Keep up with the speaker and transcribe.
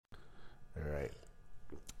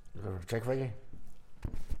check, Frankie.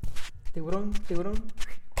 Tiburón.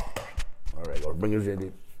 All right, or bring us in,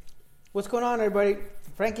 dude. What's going on, everybody?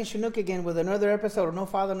 Frankie Chinook again with another episode of No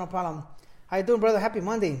Father, No Problem. How you doing, brother? Happy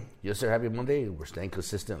Monday. Yes, sir. Happy Monday. We're staying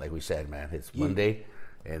consistent, like we said, man. It's Monday,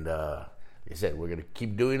 and like I said, we're gonna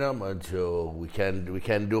keep doing them until we can't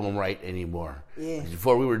do them right anymore. Yeah.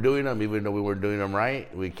 Before we were doing them, even though we weren't doing them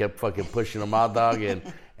right, we kept fucking pushing them out, dog. And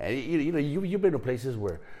you know, you've been to places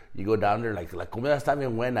where you go down there, like la comida está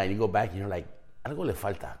bien buena, and you go back and you're like, algo le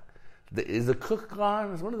falta. Is the cook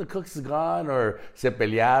gone? Is one of the cooks gone, or se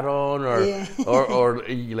pelearon, or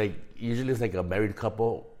like usually it's like a married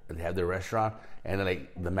couple and they have their restaurant and then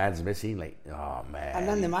like the man's missing, like, oh man.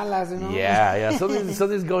 Andan de malas, you know? Yeah.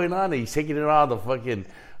 Something's going on. And he's taking it all the fucking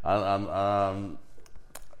on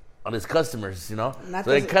his customers, you know.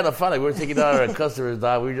 So it's kind of fun. Like we're taking it out on our customers,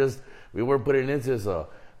 dog. We weren't putting it into it, so.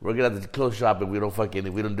 We're gonna have to close shop if we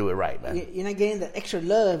don't do it right, man. You're not getting the extra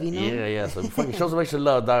love, you know? Yeah. So fucking show some extra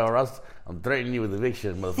love, dog, or else I'm threatening you with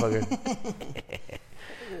eviction, motherfucker.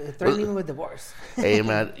 Threatening you with divorce. Hey,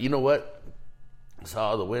 man, you know what? I saw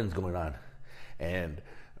all the winds going on, and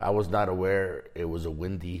I was not aware it was a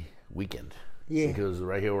windy weekend. Yeah. Because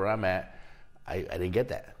right here where I'm at, I didn't get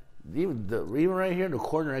that. Even right here in the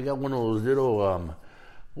corner, I got one of those little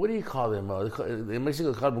what do you call them? In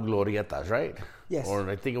Mexico, they call them glorietas, right? Yes. Or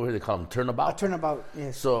I think over here they call them turnabout. A turnabout,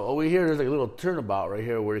 yes. So over here, there's like a little turnabout right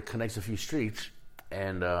here where it connects a few streets.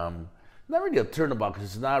 And not really a turnabout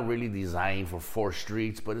because it's not really designed for 4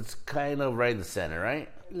 streets, but it's kind of right in the center, right?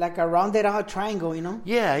 Like a rounded out triangle, you know?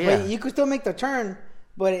 Yeah. But you could still make the turn,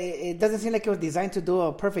 but it doesn't seem like it was designed to do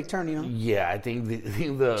a perfect turn, you know? Yeah, I think the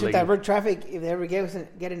to like, divert traffic if they ever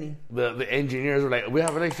get any. The engineers were like, we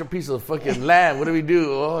have an extra piece of fucking land. What do we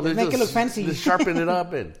do? Oh, let's make it look fancy. Just sharpen it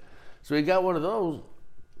up. And so we got one of those.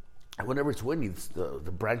 And whenever it's windy,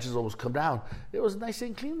 the branches always come down. It was nice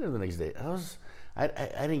and clean there the next day. I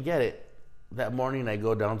didn't get it. That morning, I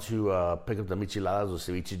go down to pick up the micheladas with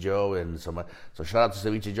Ceviche Joe and so shout out to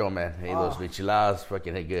Ceviche Joe, man. Hey, those micheladas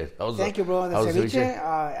fucking hit good. Thank you, bro. The ceviche,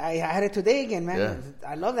 I had it today again, man. Yeah.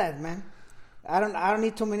 I love that, man. I don't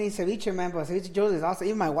need too many ceviche, man, but Ceviche Joe is awesome.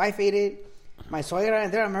 Even my wife ate it. My suegra,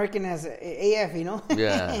 and they're American as AF, you know?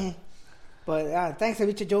 Yeah. But thanks,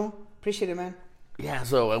 Ceviche Joe. Appreciate it, man. Yeah,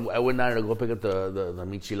 so I went down to go pick up the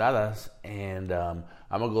micheladas, and I'm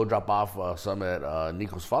going to go drop off some at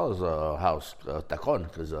Nico's father's house, Tacon,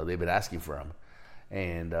 because they've been asking for him.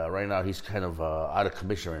 And right now, he's kind of out of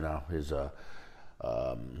commission right now.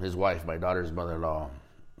 His wife, my daughter's mother-in-law,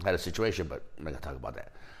 had a situation, but I'm not going to talk about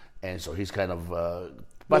that. And so he's kind of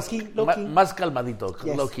low-key. Más calmadito,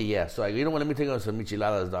 yes. Low-key, yeah. So you know what, let me take on some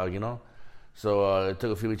micheladas, dog, you know? So I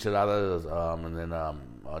took a few micheladas, and then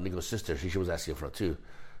Nico's sister, she was asking for it too.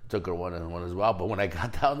 Took her one as well. But when I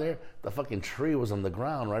got down there, the fucking tree was on the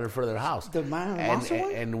ground right in front of their house. The monster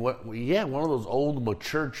one? And one of those old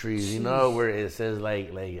mature trees, Jeez. You know, where it says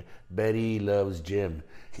like Betty loves Jim.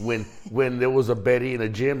 When there was a Betty and a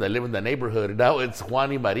Jim that lived in the neighborhood, and now it's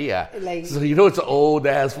Juan y Maria. So you know it's an old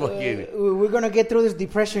ass fucking. We're gonna get through this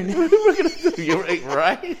depression. You're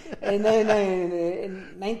right. In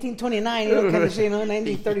 1929, you know, kind of shit, you know,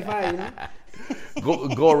 1935, you know.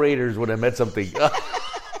 Go Raiders when I met something.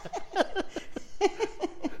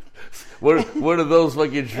 What are those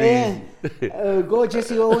fucking trees? Yeah. Go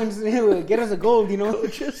Jesse Owens, get us a gold, you know. Go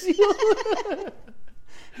Jesse Owens.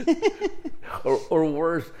 or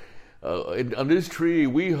worse, on this tree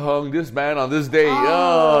we hung this man on this day.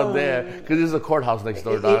 Oh damn! Because there's a courthouse next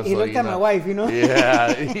door. He looked at my wife, you know.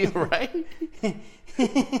 Yeah, right.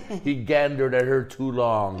 He gandered at her too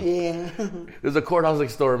long. Yeah. There's a courthouse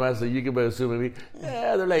next door, man, so you can assume maybe.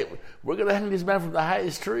 Yeah, they're like, we're gonna hang this man from the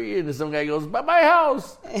highest tree, and some guy goes, "By my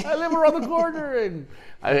house, I live around the corner," and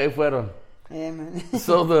I fueron. Yeah, man.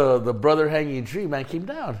 So the brother hanging tree, man, came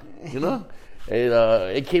down. You know,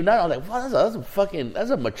 it came down. I was like, wow, that's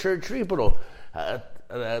a mature tree, but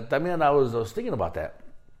también I was thinking about that.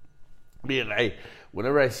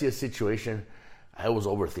 Whenever I see a situation, I was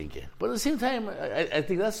overthinking. But at the same time, I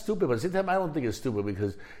think that's stupid. But at the same time, I don't think it's stupid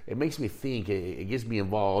because it makes me think. It gets me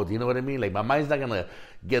involved. You know what I mean? Like, my mind's not going to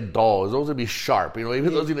get dull. It's always going to be sharp. You know,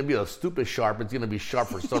 even though it's going to be a stupid sharp, it's going to be sharp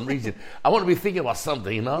for some reason. I want to be thinking about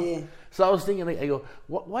something, you know? Yeah. So I was thinking, I go,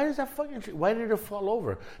 why does that fucking tree, why did it fall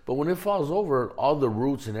over? But when it falls over, all the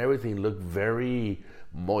roots and everything look very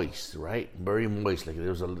moist, right? Very moist. Like,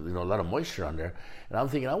 there's a lot of moisture on there. And I'm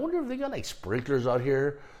thinking, I wonder if they got, like, sprinklers out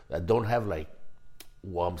here that don't have, like,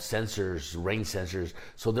 sensors, rain sensors,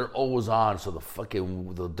 so they're always on. So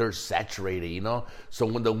the dirt's saturated, you know. So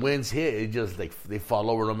when the winds hit, it just like they fall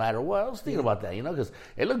over no matter what. I was thinking about that, you know, because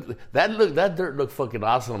that dirt looked fucking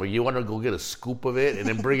awesome. But you want to go get a scoop of it and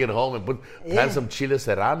then bring it home and put some chile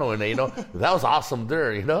serrano in it, you know. That was awesome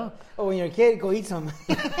dirt, you know. Oh, when you're a kid, go eat some.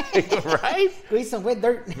 Right? Go eat some wet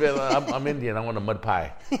dirt. I'm Indian. I want a mud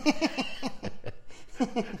pie.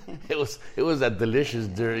 It was that delicious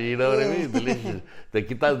dirt, you know what I mean? Delicious. They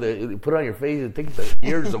put it on your face and take the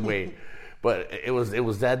ears away. But it was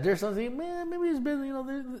that dirt. So I was like, man, maybe it's been, you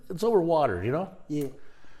know, it's over water, you know? Yeah.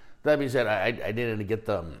 That being said, I didn't get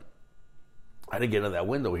into that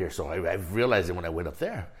window here, so I realized it when I went up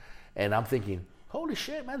there. And I'm thinking, holy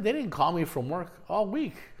shit, man, they didn't call me from work all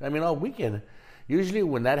week. I mean, all weekend. Usually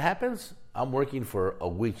when that happens, I'm working for a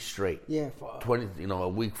week straight. Yeah. A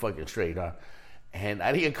week fucking straight, huh? And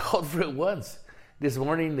I didn't get called for it once. This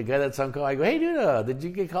morning, the guy that's on call, I go, hey, dude, did you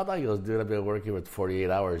get called out? He goes, dude, I've been working with 48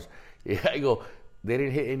 hours. Yeah, I go, they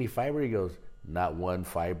didn't hit any fiber? He goes, not one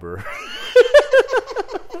fiber.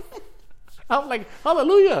 I'm like,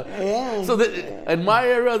 hallelujah. Yeah. So in my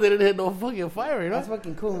area, they didn't hit no fucking fiber, you know? That's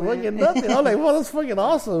fucking cool, man. Fucking nothing. I'm like, well, that's fucking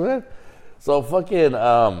awesome, man. So fucking,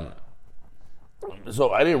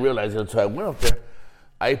 so I didn't realize it until I went up there.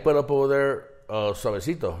 I put up over there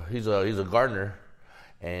Suavecito. He's a gardener.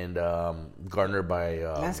 And gardener by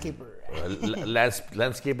landscaper.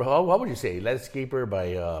 Landscaper. How would you say landscaper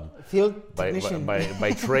by field technician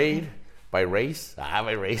by trade, by race?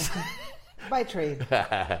 By race. By trade.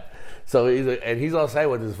 So he's outside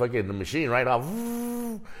with his fucking machine right off,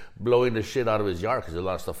 blowing the shit out of his yard because a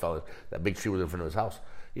lot of stuff fell. That big tree was in front of his house.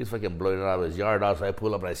 He's fucking blowing it out of his yard. So I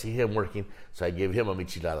pull up and I see him working. So I give him a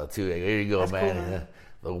michelada too. I go, here you go, That's man. Cool, man.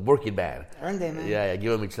 The working man. Earned it, man. Yeah, I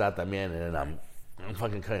give him michelada, man, and then I'm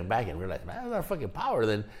fucking coming back and realize, man, that's not fucking power.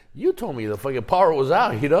 Then you told me the fucking power was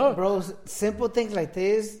out, you know? Bro, simple things like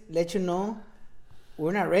this let you know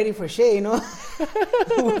we're not ready for shit, you know?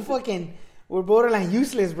 We're borderline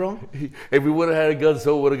useless, bro. If we would have had a gun,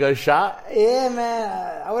 so we would have got shot? Yeah,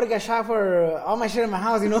 man. I would have got shot for all my shit in my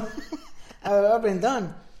house, you know? I've been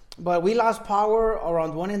done. But we lost power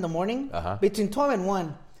around 1 in the morning, between 12 and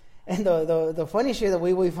 1. And the funny shit that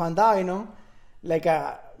we found out, you know, like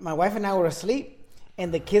my wife and I were asleep,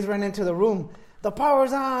 and the kids ran into the room. The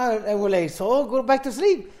power's on, and we're like, so go back to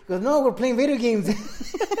sleep. He goes, no, we're playing video games.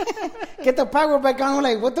 Get the power back on. We're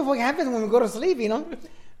like, what the fuck happens when we go to sleep, you know?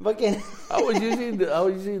 Fucking. I was using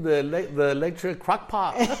the electric crock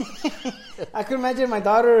pot. I could imagine my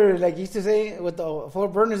daughter, like used to say, with the 4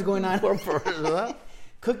 burners going on. 4 burners, huh?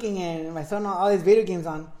 Cooking, and my son all these video games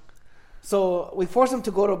on. So we forced him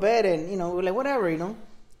to go to bed, and you know, we're like, whatever, you know.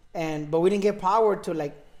 But we didn't get power till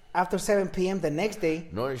like after 7 p.m. the next day.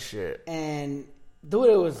 No shit. And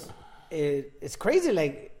dude, it's crazy.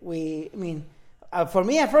 Like for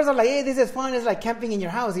me at first I was like, hey, this is fun. It's like camping in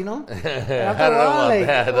your house, you know. And after a while,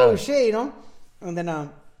 like, oh shit, you know. And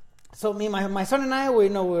then so me, my son and I, we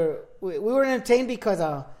were entertained because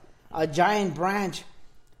a giant branch.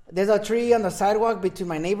 There's a tree on the sidewalk between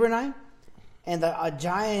my neighbor and I, and a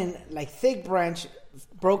giant like thick branch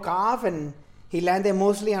broke off, and he landed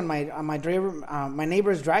mostly on my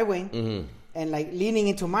neighbor's driveway, and like leaning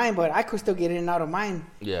into mine, but I could still get in and out of mine.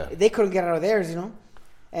 Yeah, they couldn't get out of theirs, you know.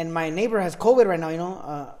 And my neighbor has COVID right now, you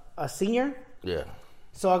know, a senior. Yeah.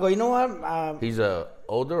 So I go, you know what? He's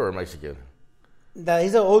older or Mexican?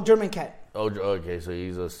 He's an old German cat. Oh, okay, so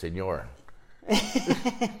he's a senor.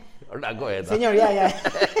 Or not, go ahead. Senor, yeah.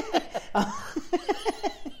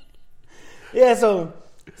 Yeah, so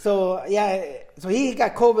he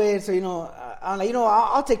got COVID, so, you know, I'm like, you know,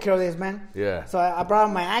 I'll take care of this, man. Yeah. So I brought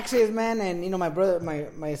my axes, man, and, you know,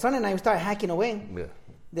 my son and I started hacking away. Yeah.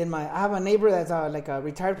 Then I have a neighbor that's like a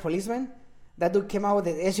retired policeman. That dude came out with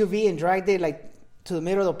an SUV and dragged it, like, to the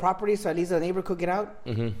middle of the property, so at least the neighbor could get out.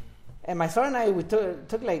 Mm-hmm. And my son and I, we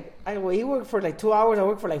took like, he worked for like 2 hours, I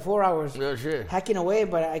worked for like 4 hours. No shit. Hacking away,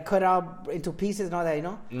 but I cut out into pieces and all that, you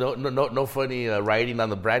know? No funny riding on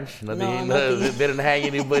the branch? Nothing. Nothing. They didn't hang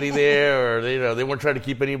anybody there, or they weren't trying to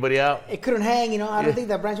keep anybody out? It couldn't hang, you know? I don't think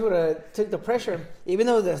that branch would have took the pressure, even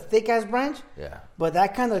though it was a thick-ass branch. Yeah. But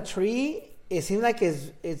that kind of tree, it seemed like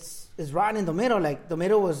it's rotten in the middle. Like, the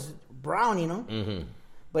middle was brown, you know? Mm-hmm.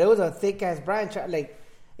 But it was a thick-ass branch. Like,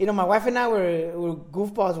 you know, my wife and I were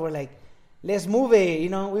goofballs. We're like, let's move it, you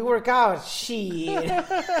know. We work out. Shit.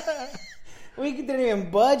 We didn't even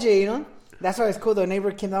budget, you know. That's why it's cool. The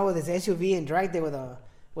neighbor came out with his SUV and dragged it with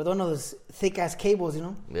one of those thick-ass cables, you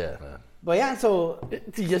know. Yeah. But yeah, so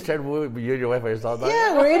you just tried to move you and your wife by yourself. Dog?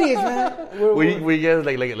 Yeah, we're idiots, man. We guys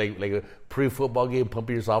like a pre-football game,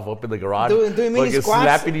 pumping yourself up in the garage, doing mini squats,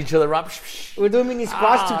 slapping each other up. We're doing mini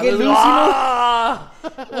squats to get loose, you know.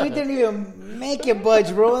 We didn't even make it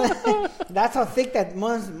budge, bro. That's how thick that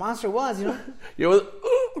monster was, you know.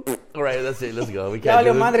 All right, that's it. Let's go. We can't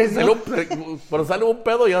do this. Pero sale un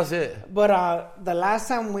pedo, ya sé. But the last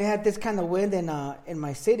time we had this kind of wind in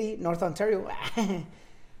my city, North Ontario.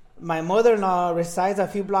 My mother-in-law resides a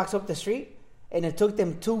few blocks up the street, and it took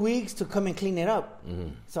them 2 weeks to come and clean it up. Mm-hmm.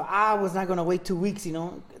 So I was not going to wait 2 weeks, you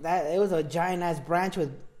know. It was a giant-ass branch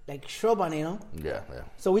with, like, shrub on it, you know. Yeah.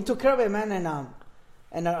 So we took care of it, man,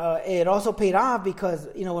 and it also paid off because,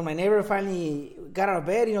 you know, when my neighbor finally got out of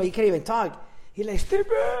bed, you know, he can't even talk. He's like, stay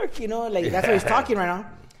back, you know, like, that's what he's talking right now.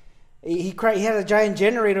 He has a giant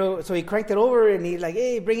generator, so he cranked it over, and he's like,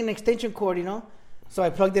 hey, bring an extension cord, you know. So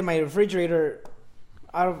I plugged in my refrigerator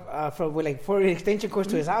out of from with like 4 extension cords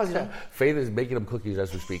to his house, you know. Faith is making him cookies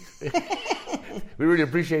as we speak. We really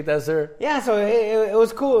appreciate that, sir. Yeah, so it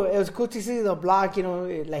was cool. It was cool to see the block, you know,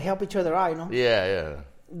 like help each other out, you know. Yeah.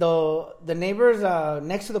 The neighbors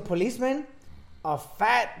next to the policeman, a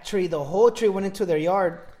fat tree, the whole tree went into their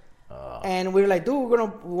yard, and we were like, dude, we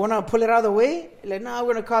want to pull it out of the way. Like, no,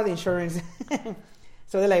 we're gonna call the insurance.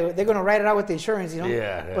 So they're gonna write it out with the insurance, you know.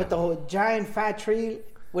 Yeah. But the whole giant fat tree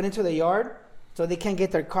went into the yard. So they can't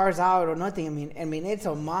get their cars out or nothing. I mean, it's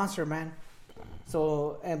a monster, man.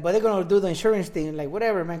 So, but they're gonna do the insurance thing, like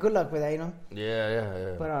whatever, man. Good luck with that, you know.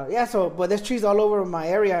 Yeah. But but there's trees all over my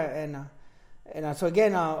area, and so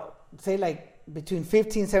again, say like between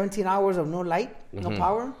 15, 17 hours of no light, no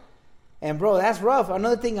power, and bro, that's rough.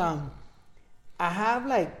 Another thing, I have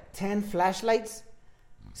like 10 flashlights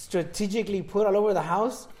strategically put all over the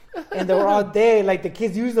house. And they were all dead, like the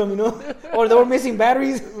kids used them, you know, or they were missing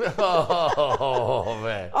batteries. Oh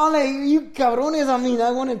man! I'm like, you cabrones! I mean,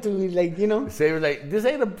 I wanted to, like, you know. Say like, this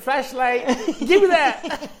ain't a flashlight. Give me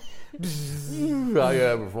that. Is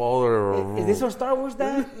this what Star Wars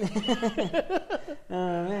does?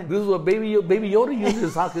 Man. This is what Baby Yoda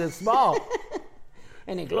uses. How can it small?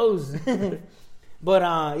 And it glows. But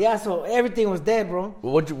yeah, so everything was dead, bro.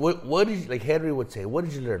 What did you, like Henry would say? What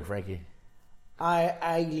did you learn, Frankie?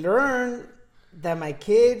 I learned that my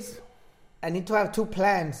kids, I need to have 2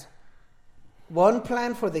 plans. One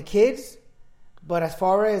plan for the kids, but as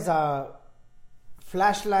far as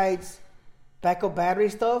flashlights, backup battery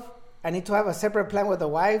stuff, I need to have a separate plan with the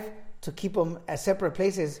wife to keep them at separate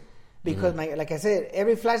places. Because, like I said,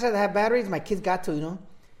 every flashlight that had batteries, my kids got to, you know.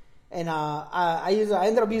 And I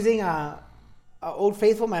ended up using Old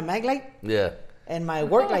Faithful, my Maglite. Yeah. And my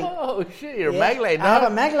work light. Oh shit! Your Maglite now. I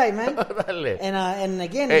have a Maglite, man. And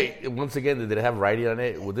again. Hey, once again, did it have writing on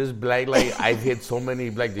it? With this black light, I've hit so many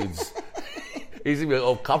black dudes. You see me,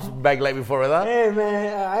 cops Maglite before that. Hey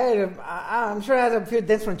man, I'm sure I had a few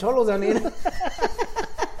dents from cholos on it.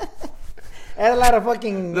 I had a lot of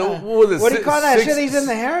fucking. What do you call that shit they use in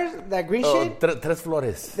the hair? That green shit. Tres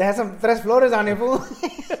flores. They have some tres flores on it, fool.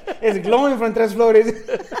 It's glowing from tres flores.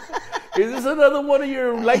 Is this another one of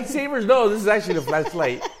your lightsabers? No, this is actually the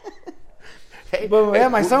flashlight. Hey, but yeah,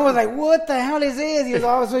 my son was like, "What the hell is this?" He was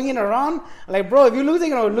all swinging around. Like, bro, if you lose it,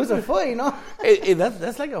 you're gonna lose a foot, you know. Hey,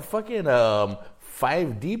 that's like a fucking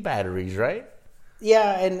 5D batteries, right?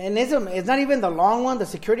 Yeah, and it's not even the long one, the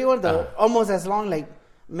security one. Almost as long, like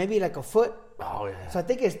maybe like a foot. Oh yeah. So I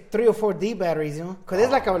think it's 3 or 4 D batteries, you know, because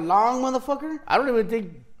it's like a long motherfucker. I don't even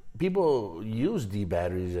think people use D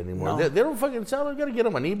batteries anymore. No. They don't fucking sell them. You gotta get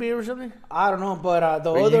them on eBay or something. I don't know, but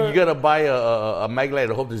you gotta buy a Maglite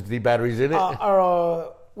and hope there's D batteries in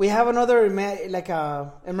it. We have another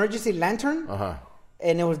emergency lantern,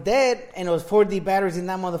 and it was dead, and it was 4D batteries in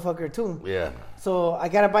that motherfucker too. Yeah. So I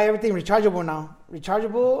gotta buy everything rechargeable now.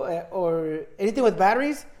 Rechargeable or anything with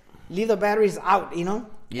batteries. Leave the batteries out, you know.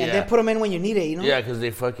 Yeah. And then put them in when you need it, you know. Yeah, because they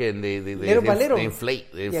fucking they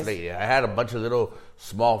inflate. They inflate. Yeah. I had a bunch of little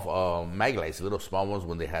small Maglites, little small ones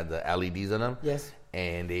when they had the LEDs on them. Yes.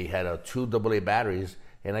 And they had 2 AA batteries.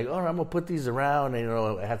 And like, all right, I'm gonna put these around. And you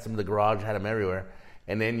know, I had some in the garage, had them everywhere.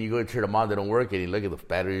 And then you go to turn them on, they don't work. And you look at the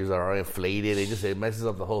batteries are inflated. It messes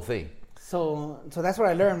up the whole thing. So that's what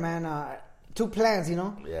I learned, man. 2 plans, you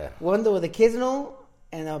know. Yeah. One that the kids know.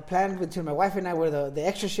 And a plan between my wife and I where the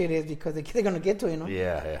extra shit is because the kids are gonna get to it, you know.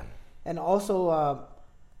 Yeah. And also,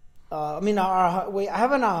 I mean, I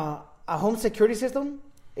have a home security system.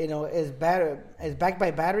 You know, is backed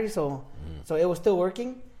by battery, so it was still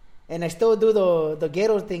working. And I still do the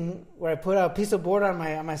ghetto thing where I put a piece of board on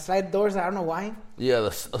my sliding doors. I don't know why. Yeah,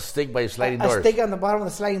 a stick by your sliding doors. A stick on the bottom of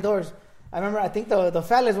the sliding doors. I remember. I think the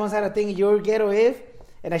fellas once had a thing. Your ghetto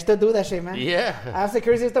And I still do that shit, man. Yeah. I have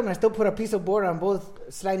security system, and I still put a piece of board on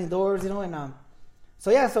both sliding doors, you know. And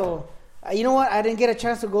you know what? I didn't get a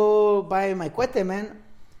chance to go buy my cuete, man.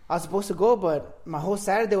 I was supposed to go, but my whole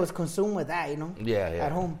Saturday was consumed with that, you know. Yeah.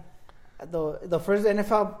 At home. The first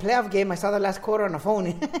NFL playoff game, I saw the last quarter on the phone.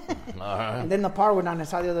 And then the power went on. I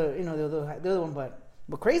saw the other one.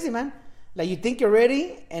 But crazy, man. Like, you think you're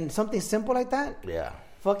ready, and something simple like that,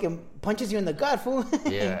 fucking punches you in the gut, fool.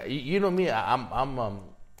 Yeah, you know me.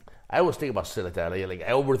 I always think about shit like that. Like,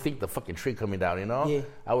 I overthink the fucking tree coming down. You know. Yeah.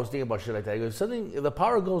 I was thinking about shit like that. If the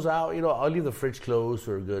power goes out, you know, I'll leave the fridge closed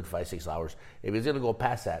for a good 5-6 hours. If it's gonna go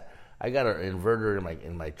past that, I got an inverter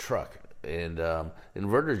in my truck. And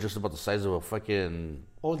inverter is just about the size of a fucking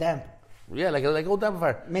old amp. Yeah, like old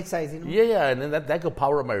amplifier. Mid-size, you know. Yeah, and then that could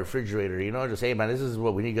power up my refrigerator. You know, just hey man, this is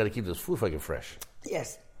what we need. Got to keep this food fucking fresh.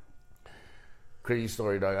 Yes. Crazy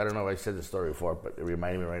story, dog. I don't know if I said this story before, but it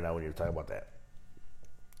reminded me right now when you're talking about that.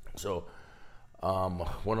 So,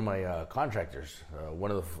 one of my contractors,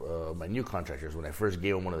 one of my new contractors, when I first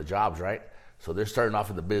gave him one of the jobs, right? So they're starting off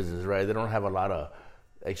in the business, right? They don't have a lot of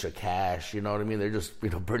extra cash, you know what I mean? They're just,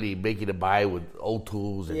 barely making it by with old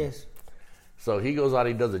tools. And yes. So he goes out,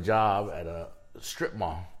 he does a job at a strip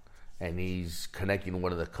mall, and he's connecting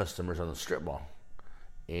one of the customers on the strip mall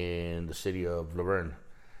in the city of Laverne.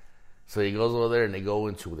 So he goes over there, and they go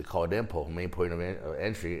into what they call a depot, main point of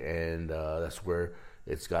entry, and that's where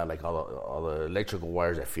it's got like all the electrical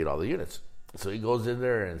wires that feed all the units. So he goes in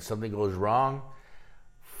there, and something goes wrong.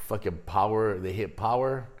 Fucking power, they hit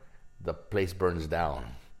power. The place burns down.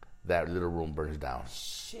 That little room burns down.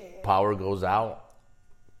 Shit. Power goes out.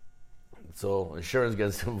 So insurance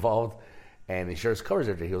gets involved, and insurance covers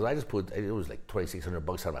everything. He goes, I just put, it was like $2,600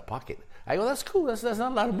 out of my pocket. I go, that's cool. That's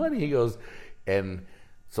not a lot of money. He goes, and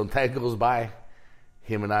some time goes by.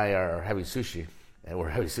 Him and I are having sushi, and we're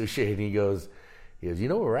having sushi, and he goes, you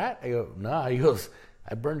know where we're at? I go, nah. He goes,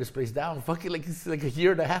 I burned this place down fucking like a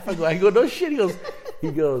year and a half ago. I go, no shit.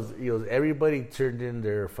 He goes, everybody turned in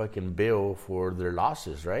their fucking bill for their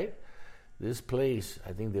losses, right? This place,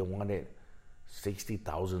 I think they wanted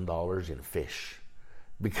 $60,000 in fish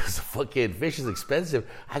because the fucking fish is expensive.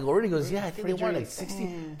 I go, already goes, yeah, I think they wanted like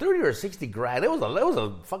 30 or 60 grand. It was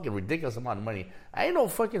a fucking ridiculous amount of money. I ain't no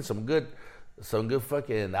fucking some good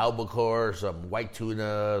fucking albacore, some white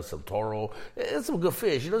tuna, some toro. It's some good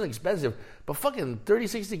fish. It's expensive. But fucking 30,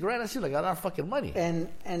 60 grand, that seems like a lot of fucking money. And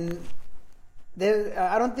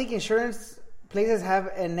I don't think insurance places have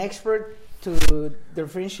an expert to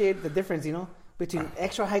differentiate the difference, between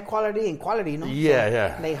extra high quality and quality,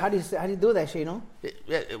 Yeah. Like, how do you do that shit,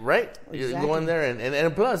 Yeah, right? Exactly. You go in there,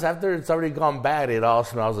 and plus, after it's already gone bad, it all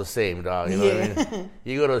smells the same, dog. You know what I mean?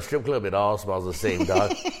 You go to a strip club, it all smells the same,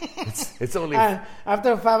 dog. It's only...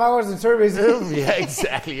 after 5 hours in service. Yeah,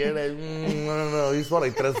 exactly. You're like, I don't know, you smell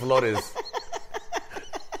like Tres Flores.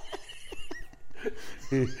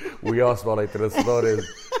 We all smell like Tres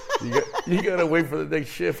Flores. You gotta wait for the next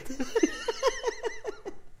shift.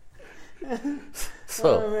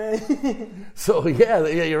 So yeah,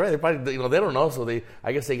 you're right. They probably, they don't know. So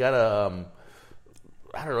I guess they gotta,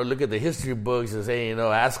 I don't know, look at the history books and say,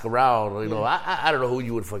 ask around. I don't know who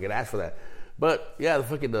you would fucking ask for that. But yeah,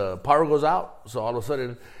 the power goes out. So all of a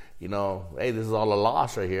sudden, hey, this is all a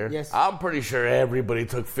loss right here. Yes. I'm pretty sure everybody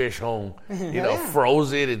took fish home.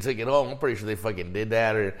 Froze it and took it home. I'm pretty sure they fucking did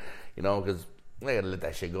that, or because they gotta let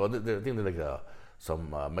that shit go. I think they're like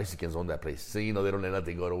some Mexicans own that place. So, they don't let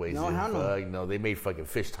nothing go to waste. No, hell no. They made fucking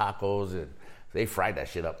fish tacos, and they fried that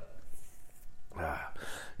shit up.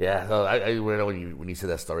 Yeah, so I when you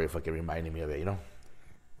said that story, it fucking reminded me of it,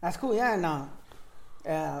 That's cool, yeah, no.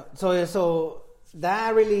 So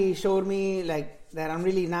that really showed me, like, that I'm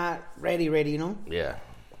really not ready, Yeah.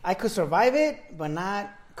 I could survive it, but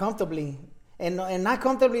not comfortably. And not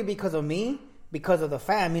comfortably because of me, because of the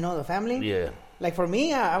the family. Yeah. Like, for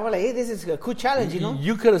me, I was like, hey, this is a cool challenge,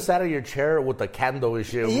 You could have sat in your chair with a candle and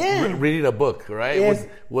shit, reading a book, right? Yes. With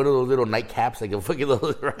one of those little nightcaps, like a fucking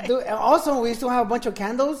little, right? Dude, also, we used to have a bunch of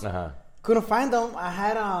candles. Uh-huh. Couldn't find them. I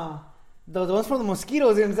had the ones for the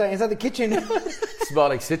mosquitoes inside the kitchen. Smell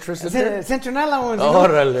like citrus in there? Centronella ones.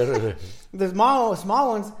 Oh, The small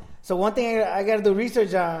ones. So one thing I got to do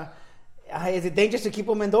research, is it dangerous to keep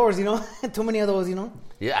them indoors, Too many of those,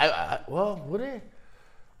 Yeah, well, would it?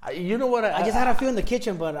 You know what? I just had a few in the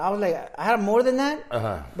kitchen, but I was like, I had more than that,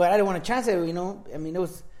 but I didn't want to chance it, I mean, it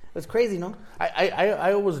was crazy,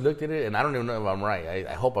 I always looked at it, and I don't even know if I'm right.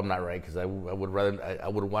 I hope I'm not right, because I would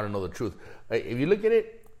want to know the truth. If you look at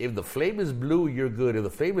it, if the flame is blue, you're good. If the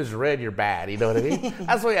flame is red, you're bad. You know what I mean?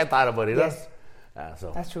 That's the way I thought about it. Yes.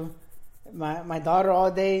 So. That's true. My daughter all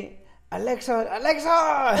day, Alexa.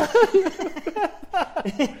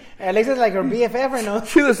 Alexa's like her BFF right now.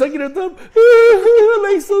 She's sucking her thumb.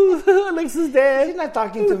 Alexa's dead. She's not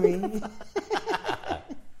talking to me.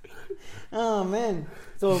 Oh, man.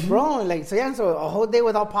 So, bro, so a whole day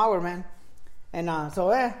without power, man. And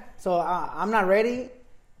so I'm not ready.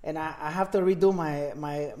 And I have to redo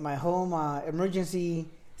my home emergency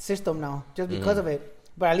system now just because of it.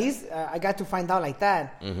 But at least I got to find out like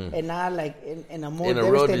that, and not like in a more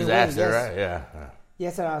devastating road disaster, way. Yes. right? Yeah.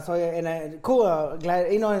 Yes, so and cool. Glad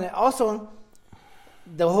and also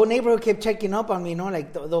the whole neighborhood kept checking up on me.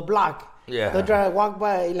 Like the block. Yeah. They'll try to walk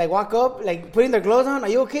by, walk up, putting their gloves on. Are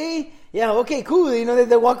you okay? Yeah, okay, cool.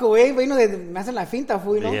 They walk away, but they me hacen la finta,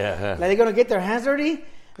 fool. Yeah. They're gonna get their hands dirty.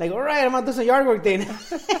 All right, I'm gonna do some yard work then.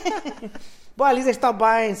 But at least they stopped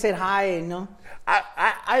by and said hi,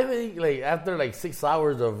 I think after 6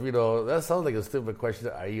 hours of that sounds like a stupid question.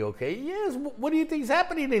 Are you okay? Yes. What do you think's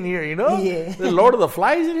happening in here? Yeah. The Lord of the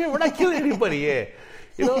Flies in here. We're not killing anybody. Yeah.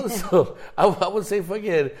 So I would say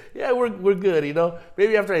fucking we're good.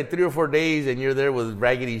 Maybe after 3 or 4 days and you're there with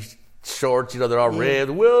raggedy shorts. They're all red.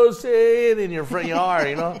 Wilson in your front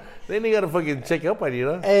yard. Then they gotta fucking check up on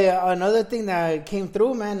you. Hey, another thing that came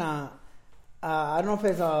through, man. I don't know if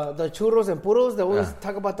it's the churros and puros. They always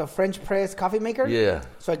talk about the French press coffee maker. Yeah.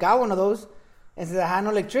 So I got one of those. And since I had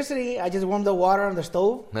no electricity, I just warmed the water on the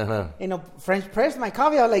stove. French pressed my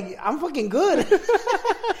coffee. I was like, I'm fucking good.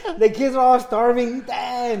 The kids were all starving.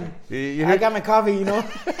 Damn. I got my coffee,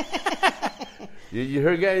 You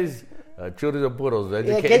heard, guys? Churros and puros.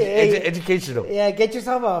 Educational. Yeah, get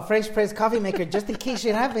yourself a French press coffee maker just in case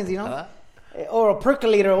shit happens, Or a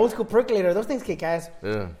percolator, old school percolator. Those things kick ass.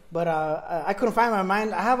 Yeah. But I couldn't find my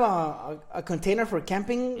mind. I have a container for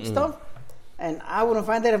camping stuff, and I wouldn't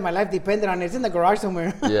find that if my life depended on it. It's in the garage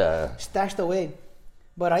somewhere. Yeah. Stashed away.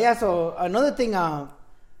 But so another thing,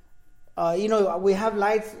 we have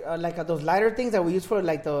lights those lighter things that we use for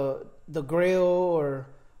the grill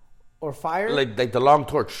or fire. Like the long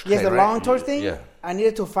torch. Yes, the right? long torch thing. Yeah. I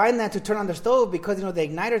needed to find that to turn on the stove because the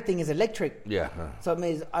igniter thing is electric. Yeah. So it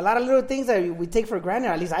means a lot of little things that we take for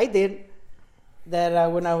granted. At least I did.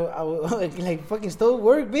 That when I fucking stove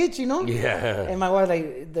work, bitch. Yeah. And my wife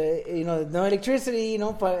no electricity.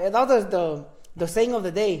 But that was the saying of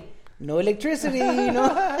the day. No electricity.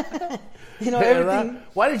 Everything.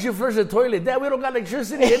 Why did you flush the toilet? Dad, we don't got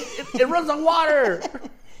electricity. It runs on water.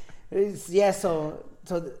 So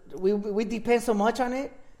we depend so much on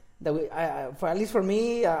it that at least for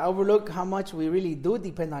me, I overlook how much we really do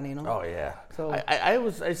depend on it. Oh yeah. So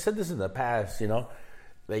I said this in the past.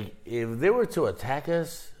 If they were to attack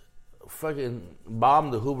us, fucking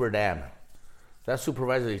bomb the Hoover Dam. That's who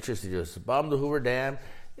provides electricity to us. Bomb the Hoover Dam.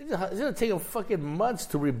 It's gonna take them fucking months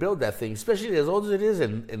to rebuild that thing, especially as old as it is,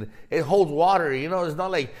 and it holds water. It's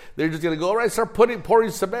not like they're just gonna go, all right, start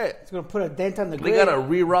pouring cement. It's gonna put a dent on the grid. They gotta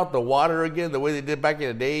reroute the water again the way they did back in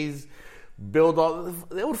the days. Build all.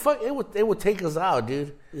 It would take us out,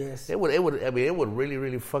 dude. Yes. It would. I mean, it would really,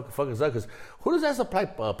 really fuck us up. Because who does that supply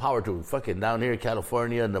power to? Fucking down here,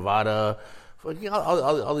 California, Nevada.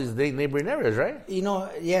 All these neighboring areas, right?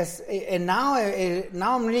 Yes. And now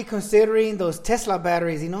I'm really considering those Tesla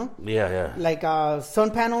batteries, Yeah. Like sun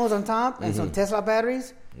panels on top and some Tesla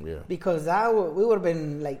batteries. Yeah. Because we would have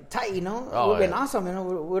been tight, we would have been awesome,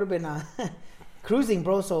 we would have been cruising,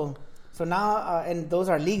 bro. So now, and those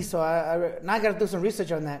are leaks, so now I got to do some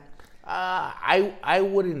research on that. I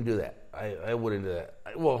wouldn't do that. I wouldn't do that.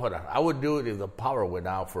 Well, hold on. I would do it if the power went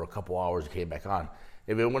out for a couple hours and came back on.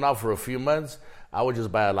 If it went out for a few months, I would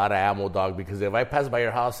just buy a lot of ammo, dog, because if I pass by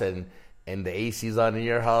your house and the AC's on in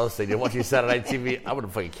your house and you're watching Saturday TV, I'm going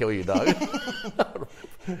to fucking kill you, dog.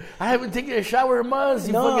 I haven't taken a shower in months,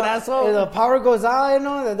 you fucking asshole. If the power goes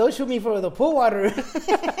out, they'll shoot me for the pool water.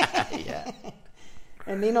 Yeah.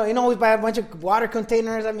 And, we buy a bunch of water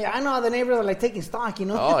containers. I mean, I know how the neighbors are, taking stock,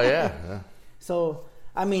 Oh, yeah. So,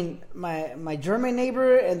 I mean, my German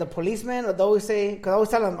neighbor and the policeman, they always say, because I always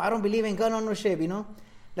tell them, I don't believe in gun ownership,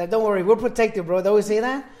 don't worry, we're protected, bro. They always say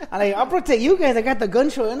that. I'm like, I'll protect you guys. I got the gun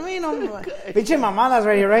show. And, bitch, my mama's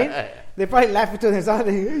right here, right? They probably laugh to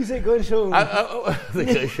themselves. You say gun show. The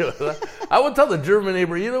gun show. I would tell the German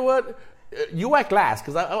neighbor, you know what? You act last,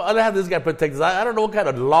 because I don't have this guy protected. I don't know what kind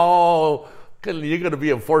of law you're going to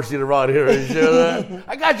be enforcing around here and shit.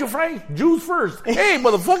 I got you, Frank. Jews first. Hey,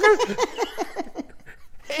 motherfucker.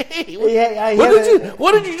 Hey,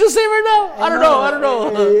 what did you just say right now? I don't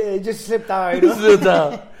know. It just slipped out.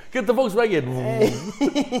 Get the Volkswagen.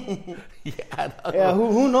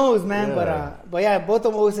 Who knows, man? Yeah. But both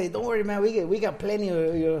of them always say, "Don't worry, man. We got plenty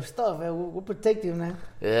of your stuff. Man. We'll protect you, man."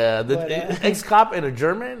 Yeah, the ex-cop and a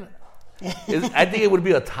German. I think it would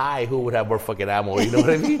be a tie who would have more fucking ammo. You know what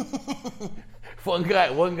I mean? One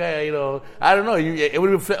guy, you know, I don't know. It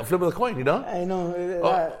would be flip of the coin, you know? I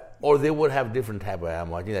know. Or they would have different type of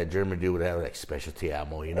ammo. I think that German dude would have like specialty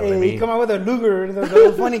ammo. You know what I mean? He come out with a Luger,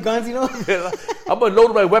 those funny guns, you know. I'm gonna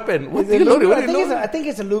load my weapon. What you load? I think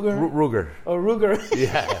it's a Luger. Ruger. Or Ruger.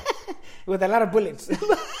 Yeah. With a lot of bullets.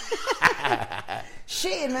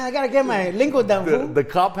 Shit, man! I gotta get my lingo down. The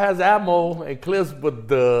cop has ammo and clips, but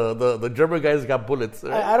the German guys got bullets.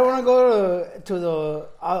 Right? I don't want to go to the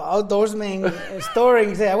outdoorsman store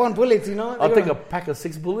and say I want bullets. You know, I'll take a pack of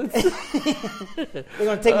 6 bullets. They're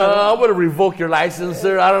gonna take. I'm gonna revoke your license,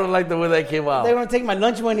 sir. I don't like the way that came out. They're gonna take my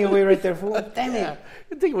lunch money away right there, fool. Damn it!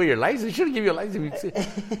 You take away your license? You shouldn't give you a license.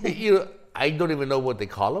 You know, I don't even know what they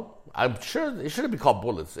call them. I'm sure it shouldn't be called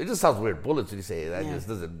bullets. It just sounds weird. Bullets, you say that just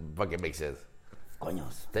doesn't fucking make sense.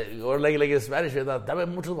 Coños. Or like in Spanish,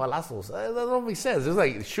 dame muchos balazos. That don't make sense. It's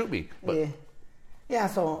like, shoot me. But yeah.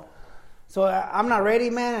 So I'm not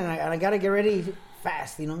ready, man, and I gotta get ready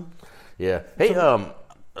fast, you know. Yeah. Hey, let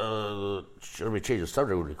me change the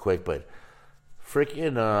subject really quick, but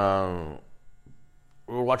freaking,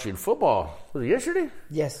 we were watching football. Was it yesterday?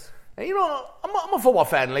 Yes. And you know, I'm a football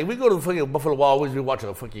fan. Like we go to the fucking Buffalo Wild Wings, we watch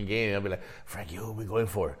a fucking game, and I'll be like, Frankie, who are we going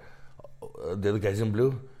for? The other guy's in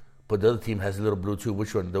blue. But the other team has a little blue too.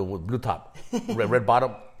 Which one? The blue top, red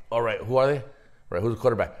bottom. All right, who are they? Right, who's the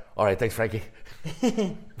quarterback? All right, thanks, Frankie.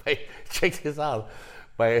 Check this out.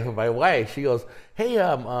 My wife, she goes, "Hey,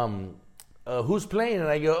 who's playing?" And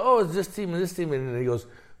I go, "Oh, it's this team and this team." And he goes,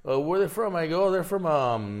 "Where are they from?" I go, "Oh, they're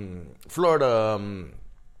from Florida."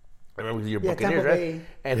 I remember you're Buccaneers, right?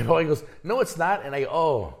 And the boy goes, "No, it's not." And I go,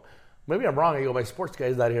 "Oh, maybe I'm wrong." I go, "My sports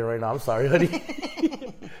guy's not here right now. I'm sorry, honey."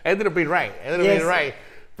 I ended up being right.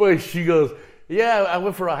 But she goes, "Yeah, I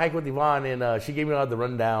went for a hike with Yvonne, and she gave me all the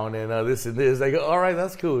rundown and this and this." I go, "All right,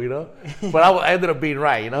 that's cool, you know." But I ended up being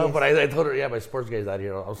right, you know. Yes. But I told her, "Yeah, my sports guy's out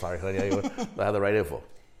here. I'm sorry, honey. I have the right info."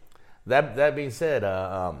 That being said,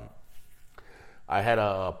 I had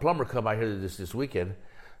a plumber come out here this weekend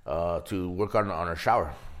to work on our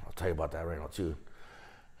shower. I'll tell you about that right now too.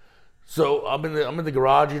 So I'm in the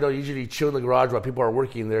garage. You know, usually chill in the garage while people are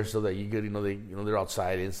working there, so that you get, they're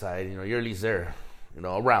outside, inside. You know, you're at least there. You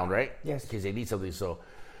know, around, right? Yes. In case they need something. So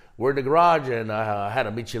we're in the garage, and I had a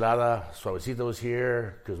michelada. Suavecito was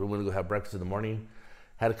here because we were going to go have breakfast in the morning.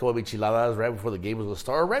 Had a couple of micheladas right before the game was going to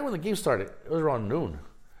start. Or right when the game started. It was around noon.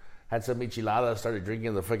 Had some micheladas, started drinking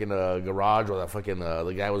in the fucking garage while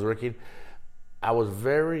the guy was working. I was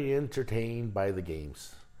very entertained by the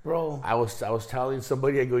games. Bro. I was telling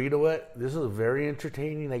somebody, I go, "You know what? This is very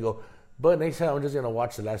entertaining." I go, "But next time I'm just going to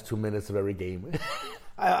watch the last 2 minutes of every game."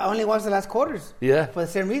 I only watched the last quarters. Yeah. For the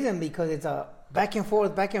same reason, because it's a back and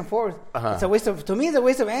forth. Uh-huh. It's a waste of, to me, it's a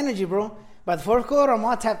waste of energy, bro. But the fourth quarter, I'm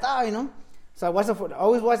all tapped out, you know. So I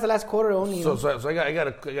always watch the last quarter only. So I got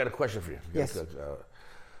a question for you. Yes. First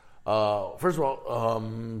of all,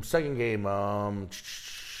 second game,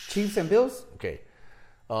 Chiefs and Bills. Okay.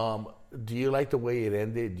 Do you like the way it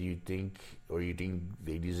ended? Do you think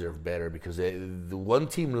they deserve better? Because the one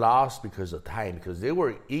team lost because of time, because they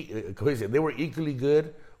were equally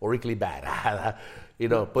good or equally bad, you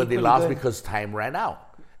know. But they lost because time ran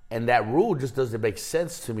out, and that rule just doesn't make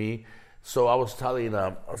sense to me. So I was telling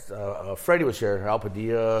Freddie was here, Al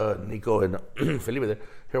Padilla, Nico, and Felipe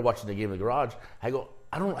here watching the game in the garage. I go,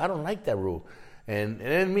 I don't like that rule. And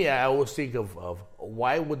then me, I always think of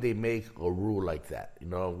why would they make a rule like that? You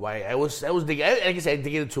know, why I was thinking, I guess I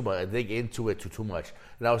dig into it too much.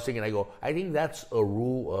 And I was thinking, I think that's a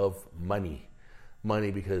rule of money,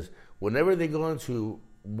 because whenever they go into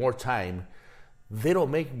more time, they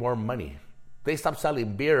don't make more money. They stop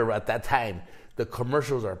selling beer at that time. The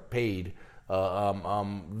commercials are paid.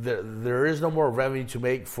 There is no more revenue to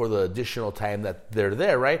make for the additional time that they're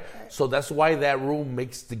there, right? So that's why that rule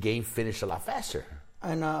makes the game finish a lot faster.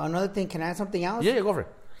 And another thing, can I add something else? Yeah, go for it.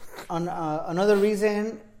 Another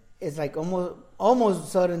reason is like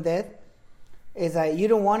almost sudden death is that you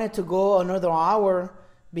don't want it to go another hour,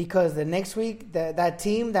 because the next week that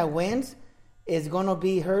team that wins is going to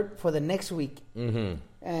be hurt for the next week. Mm-hmm.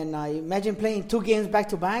 And imagine playing 2 games back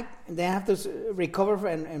to back, and then have to recover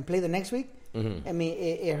and play the next week. Mm-hmm. I mean,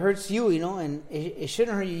 it hurts you, you know, and it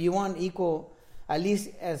shouldn't hurt you. You want equal, at least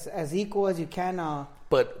as equal as you can.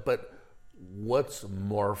 But what's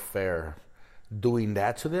more fair, doing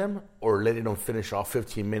that to them or letting them finish off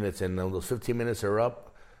 15 minutes, and when those 15 minutes are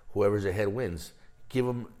up, whoever's ahead wins? Give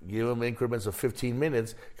them increments of 15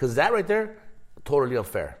 minutes, because that right there, totally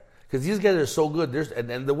unfair. Because these guys are so good.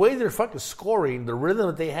 And the way they're fucking scoring, the rhythm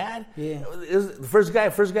that they had, is the first guy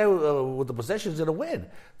with the possession is going to win.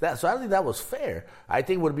 So I don't think that was fair. I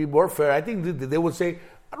think it would be more fair. I think they would say,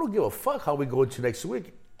 I don't give a fuck how we go into next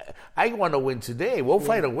week. I want to win today. We'll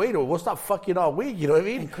find a way to. We'll stop fucking all week. You know what I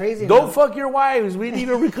mean? And crazy. Don't fuck your wives. We need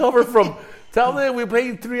to recover from. Tell them we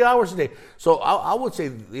played 3 hours a day. So I would say,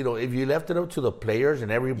 if you left it up to the players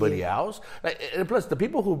and everybody else, and plus the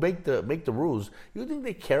people who make the rules, you think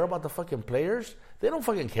they care about the fucking players? They don't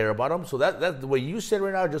fucking care about them. So that the way you said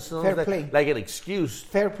right now just sounds like an excuse.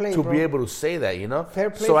 Fair play, to bro. be able to say that. Fair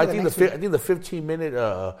play. So I think the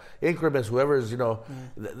 15-minute increments, whoever's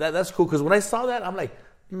that's cool. Because when I saw that, I'm like,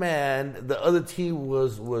 man, the other team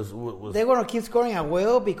was. They're gonna keep scoring at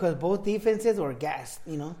will because both defenses were gassed.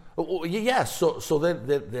 Yeah. So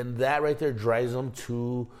then that right there drives them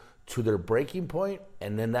to their breaking point,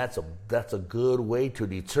 and then that's a good way to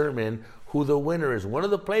determine who the winner is. One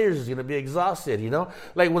of the players is gonna be exhausted.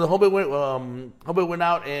 Like when the Humboldt went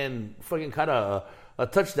out and fucking caught a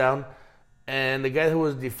touchdown, and the guy who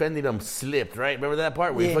was defending him slipped. Right? Remember that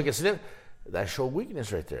part where he fucking slipped? That showed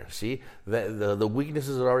weakness right there. See, the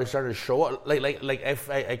weaknesses are already starting to show up. Like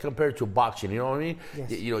I compare it to boxing. You know what I mean?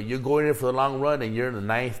 Yes. You're going in for the long run, and you're in the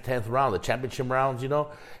 9th, 10th round, the championship rounds.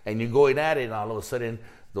 And you're going at it, and all of a sudden,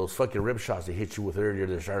 those fucking rib shots they hit you with earlier,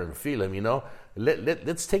 they're starting to feel them.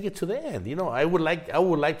 Let's take it to the end. I would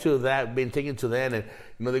like to have that been taken to the end, and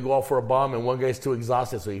they go out for a bomb, and one guy's too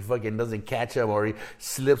exhausted, so he fucking doesn't catch him, or he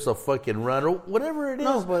slips a fucking run, or whatever it is.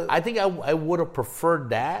 No, but I think I would have preferred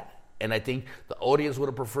that. And I think the audience would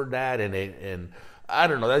have preferred that, and I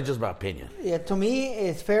don't know. That's just my opinion. Yeah, to me,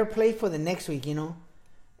 it's fair play for the next week, and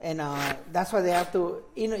that's why they have to.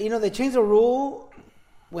 They changed the rule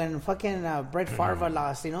when fucking Brett Favre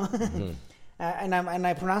lost, mm-hmm. and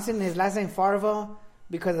I pronouncing his last name Favre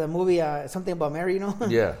because of the movie Something About Mary,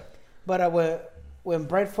 Yeah. But when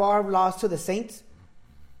Brett Favre lost to the Saints,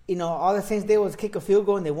 all the Saints did was kick a field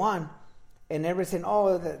goal and they won, and everybody saying,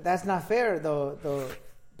 "Oh, that's not fair." The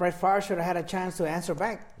Brett Favre should have had a chance to answer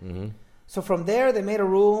back. Mm-hmm. So from there, they made a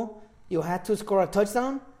rule. You had to score a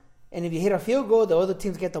touchdown. And if you hit a field goal, the other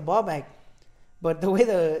teams get the ball back. But the way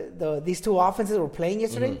these two offenses were playing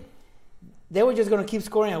yesterday, they were just going to keep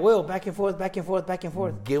scoring at will, back and forth, back and forth, back and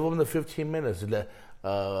forth. Give them the 15 minutes. Let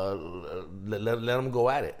them go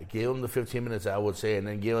at it. Give them the 15 minutes, I would say, and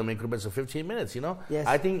then give them increments of 15 minutes, Yes.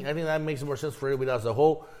 I think that makes more sense for everybody else. The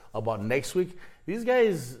whole about next week, these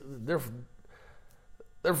guys,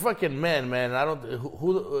 they're fucking men, man. I don't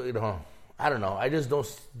I don't know. I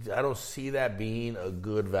don't see that being a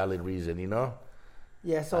good, valid reason,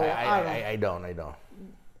 Yeah, so I don't.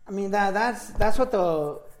 I mean that's what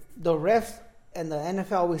the refs and the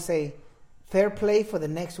NFL always say, fair play for the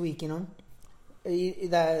next week,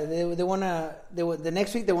 They wanna the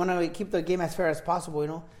next week they wanna keep the game as fair as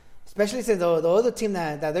possible, Especially since the other team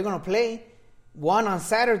that they're gonna play won on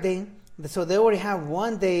Saturday. So they already have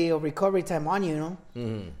 1 day of recovery time on you,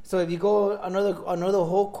 Mm-hmm. So if you go another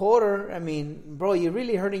whole quarter, I mean, bro, you're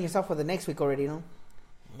really hurting yourself for the next week already,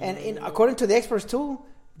 And according to the experts too,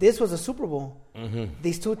 this was a Super Bowl. Mm-hmm.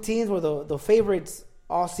 These two teams were the favorites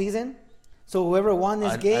all season. So whoever won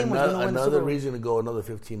this game was going to win the Super Bowl. Another reason to go another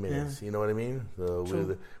 15 minutes. Yeah. You know what I mean?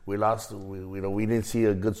 We lost. We didn't see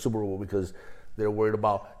a good Super Bowl because they're worried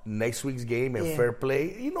about next week's game and fair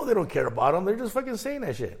play. They don't care about them. They're just fucking saying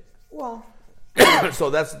that shit. Well, so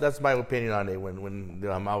that's my opinion on it. When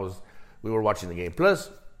we were watching the game. Plus,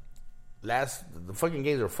 the fucking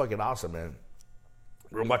games are fucking awesome, man.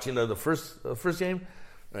 We were watching the first game,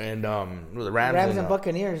 and the Rams and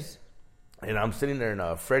Buccaneers. And I'm sitting there,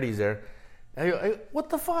 and Freddie's there. And I go, what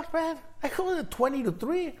the fuck, man? I go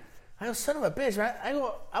 20-3. I go, son of a bitch, man. I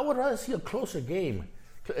go, I would rather see a closer game.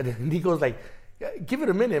 And he goes like, give it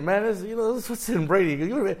a minute, man. This what's in Brady.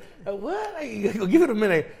 Give it a minute. What? I go, give it a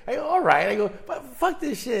minute. I go, all right. I go, but fuck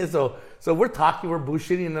this shit. So we're talking, we're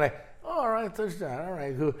bullshitting, and like, all right, touchdown. All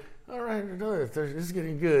right, good. All right, this is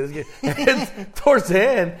getting good. And towards the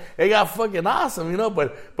end, it got fucking awesome,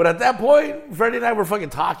 But at that point, Freddie and I were fucking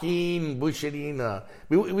talking, bullshitting.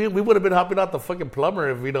 We would have been hopping out the fucking plumber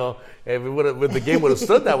if the game would have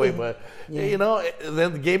stood that way. But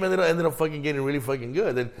then the game ended up fucking getting really fucking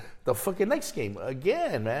good. Then the fucking next game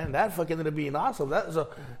again, man, that fucking ended up being awesome. Like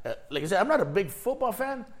I said, I'm not a big football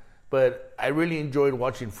fan. But I really enjoyed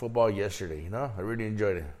watching football yesterday, I really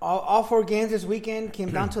enjoyed it. All 4 games this weekend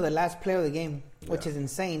came down to the last play of the game, which is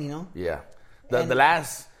insane, Yeah. The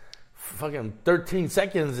last fucking 13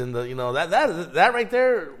 seconds in the, that right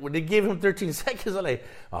there, when they gave him 13 seconds, I'm like,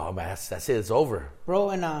 oh, man, that's it. It's over.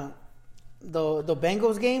 Bro, and the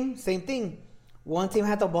Bengals game, same thing. One team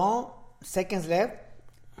had the ball, seconds left.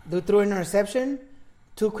 They threw an interception,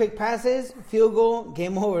 2 quick passes, field goal,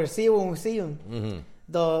 game over. See you when we see you. Mm-hmm.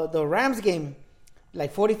 The Rams game,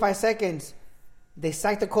 like 45 seconds. They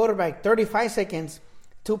sacked the quarterback, 35 seconds.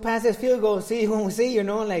 2 passes, field goal. See you when we see you. You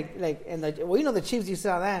know, and the Chiefs. You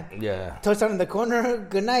saw that. Yeah. Touchdown in the corner.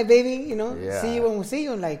 Good night, baby. You know. Yeah. See you when we see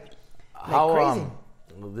you. Like crazy.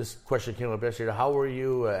 This question came up yesterday. How were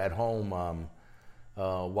you at home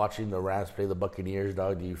watching the Rams play the Buccaneers,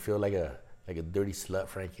 dog? Do you feel like a dirty slut,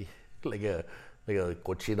 Frankie? like a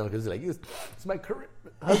cochino? Because it's my current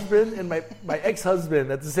husband and my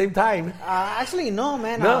ex-husband at the same time. Actually, no,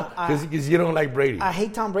 man. No, because you don't like Brady. I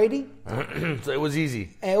hate Tom Brady. So it was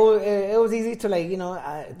easy. It was easy to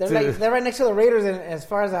they're right next to the Raiders, and as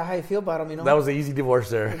far as how I feel about them, you know. That was an easy divorce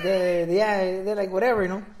there. They're like whatever, you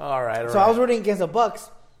know. All right. So I was rooting against the Bucs,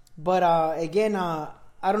 but again,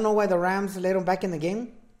 I don't know why the Rams let them back in the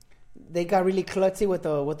game. They got really klutzy with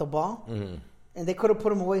the ball, and they could have put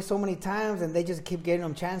them away so many times, and they just keep giving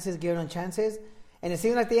them chances, and it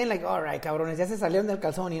seemed like the end, like, all right, cabrones, ya se salieron del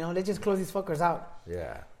calzón, you know, let's just close these fuckers out.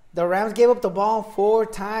 Yeah. The Rams gave up the ball 4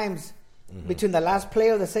 times between the last play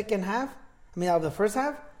of the of the first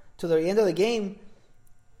half to the end of the game,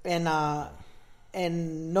 and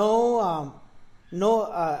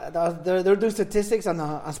they're doing statistics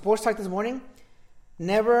on Sports Talk this morning.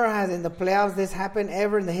 Never has in the playoffs this happened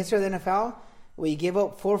ever in the history of the NFL where you give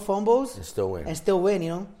up 4 fumbles and still win, you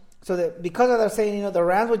know. So that because of that saying, you know, the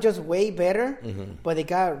Rams were just way better, but they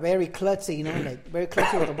got very klutzy, you know, like very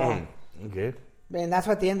klutzy with the ball. Okay. And that's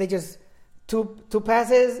why at the end they just two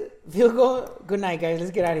passes, field goal, good night, guys,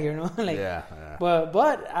 let's get out of here, you know. Yeah.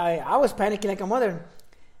 But I was panicking like a mother.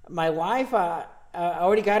 My wife, I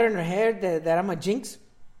already got her in her head that I'm a jinx.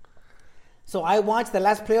 So I watched the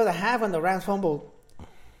last play of the half when the Rams fumbled.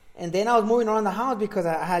 And then I was moving around the house because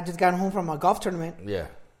I had just gotten home from a golf tournament. Yeah.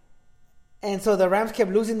 And so the Rams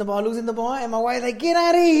kept losing the ball. And my wife's like, get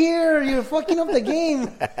out of here. You're fucking up the game.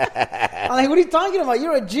 I'm like, what are you talking about?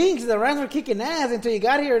 You're a jinx. The Rams were kicking ass until you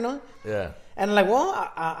got here, you know? Yeah. And I'm like,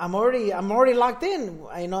 well, I'm already locked in.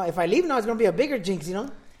 You know, if I leave now, it's going to be a bigger jinx, you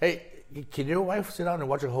know? Hey, can your wife sit down and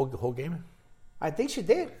watch a whole game? I think she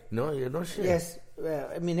did. No shit. Yes.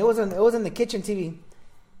 I mean, it was in the kitchen TV.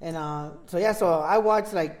 And so I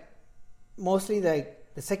watched like mostly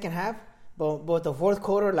like the second half, but the fourth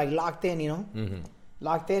quarter like locked in, you know,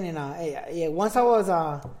 locked in. And once I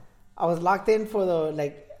was locked in for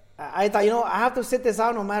the I thought, you know, I have to sit this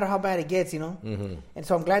out no matter how bad it gets, you know. And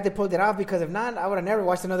so I'm glad they pulled it out because if not, I would have never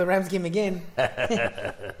watched another Rams game again.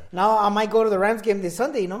 Now I might go to the Rams game this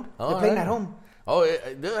Sunday, you know. They're playing at home. Oh,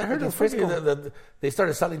 I heard that they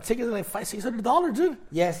started selling tickets at like $500-$600, dude.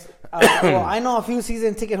 Yes. Well, I know a few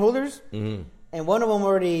season ticket holders, and one of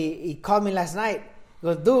them he called me last night. He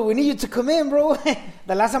goes, dude, we need you to come in, bro.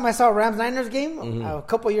 The last time I saw a Rams-Niners game, a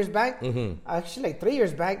couple years back, actually like 3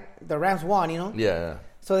 years back, the Rams won, you know? Yeah.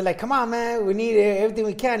 So they're like, come on, man, we need everything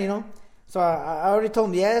we can, you know? So I already told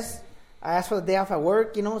him yes. I asked for the day off at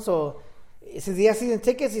work, you know, so... Since he has season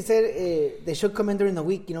tickets, he said they should come in during the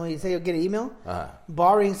week. You know, he said he'll get an email,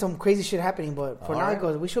 barring some crazy shit happening. But for now, he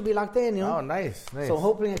goes, we should be locked in, you know. Oh, nice. So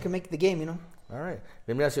hopefully I can make the game, you know. All right.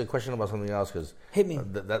 Let me ask you a question about something else, because hit me.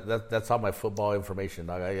 That's all my football information,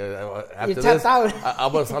 dog. You're tapped out.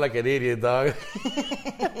 I'm gonna sound like an idiot, dog.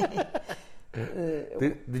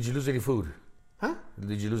 Did you lose any food? Huh?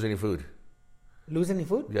 Did you lose any food? Lose any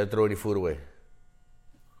food? You had to throw any food away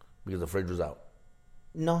because the fridge was out.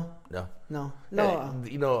 No. You know,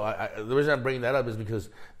 the reason I'm bringing that up is because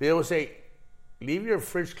they always say, leave your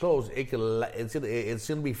fridge closed. It's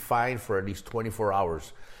gonna be fine for at least 24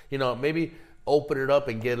 hours. You know, maybe open it up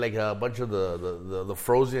and get like a bunch of the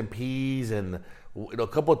frozen peas and a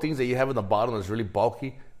couple of things that you have in the bottom that's really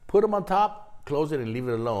bulky. Put them on top, close it, and leave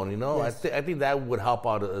it alone. You know, yes. I think that would help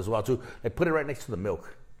out as well too. Like put it right next to the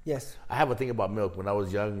milk. Yes. I have a thing about milk. When I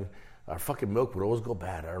was young, our fucking milk would always go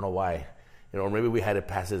bad. I don't know why. You know, maybe we had it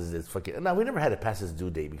past its fucking... No, we never had it past its due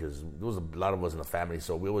date because there was a lot of us in the family,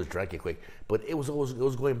 so we always drank it quick. But it was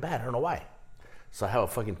going bad. I don't know why. So I have a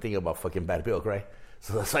fucking thing about fucking bad milk, right?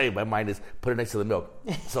 So that's why my mind is put it next to the milk.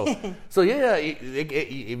 So yeah,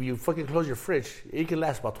 if you fucking close your fridge, it can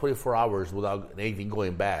last about 24 hours without anything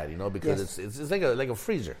going bad, you know, because it's like a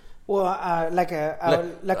freezer. Well, like at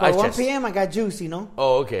 1 p.m. I got juice, you know.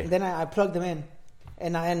 Oh, okay. And then I plugged them in.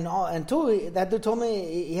 And two, that dude told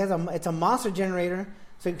me it's a monster generator.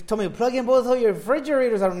 So he told me to plug in both of your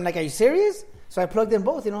refrigerators. I'm like, are you serious? So I plugged in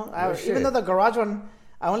both, you know. Even though the garage one,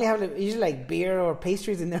 I only have usually like beer or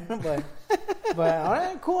pastries in there. But all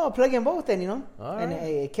right, cool. I'll plug in both then, you know. And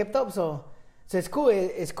it kept up. So it's cool.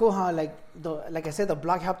 It's cool how like I said, the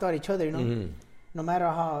block helped out each other, you know. no matter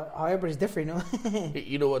how everybody's different, you know.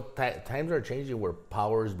 You know what? Times are changing where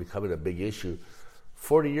power is becoming a big issue.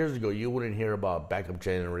 40 years ago, you wouldn't hear about backup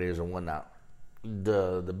generators and whatnot.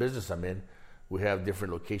 The business I'm in, we have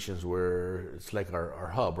different locations where it's like our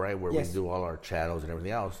hub, right? Where we do all our channels and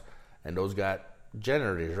everything else. And those got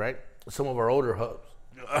generators, right? Some of our older hubs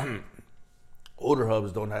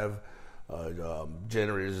don't have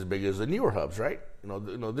generators as big as the newer hubs, right? You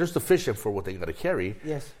know, they're sufficient for what they got to carry.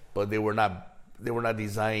 Yes. But they were not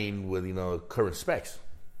designed with current specs.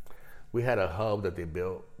 We had a hub that they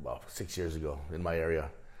built about 6 years ago in my area,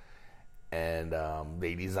 and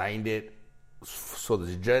they designed it so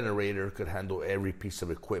the generator could handle every piece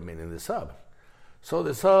of equipment in this hub. So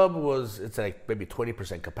this hub it's like maybe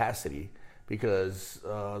 20% capacity because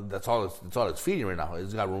that's all it's feeding right now.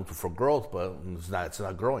 It's got room for growth, but it's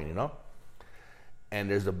not growing, you know. And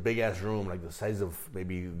there's a big ass room, like the size of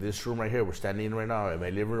maybe this room right here we're standing in right now, in my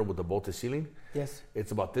living room with the vaulted ceiling. Yes.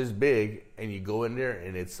 It's about this big, and you go in there,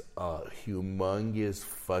 and it's a humongous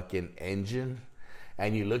fucking engine.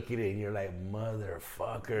 And you look at it, and you're like,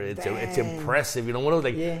 motherfucker, it's impressive. You know, one of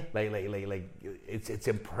those, it's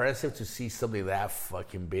impressive to see something that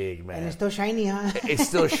fucking big, man. And it's still shiny, huh? It's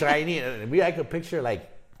still shiny. And I could picture,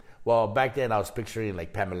 well, back then I was picturing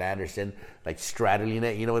like Pamela Anderson, like straddling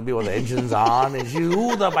it, you know what I mean, with the engine's on, and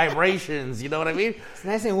the vibrations, you know what I mean? It's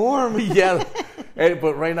nice and warm. Yeah.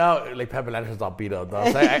 But right now, like Pamela Anderson's all beat up,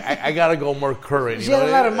 though. So I gotta go more current. She had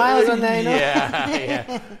a lot of miles on that, you know?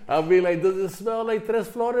 Yeah. I'll be like, does it smell like Tres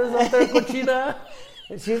Flores up there, cochina?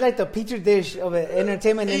 She's like the petri dish of the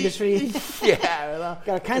entertainment industry. Yeah. Got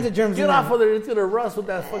all kinds of germs in Get off of there, it's gonna rust with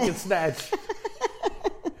that fucking snatch.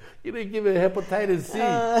 You didn't give it hepatitis C.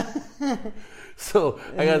 So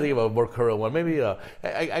I gotta think about a more current one. Maybe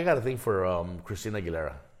I gotta think for Christina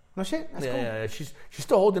Aguilera. No shit. That's cool. Yeah. She's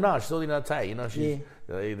still holding on. She's holding on tight. You know, she's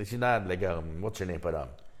not like what's her name,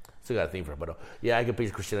 but still got a thing for her. But yeah, I can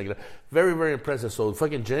picture Christina Aguilera. Very, very impressive. So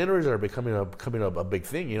fucking generators are becoming a big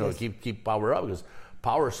thing. You know, to keep power up because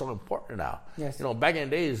power is so important now. Yes. You know, back in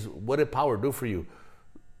the days, what did power do for you?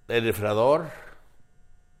 El refrigerador.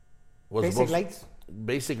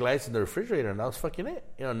 Basic lights in the refrigerator, and that was fucking it.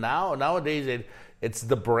 You know, nowadays it's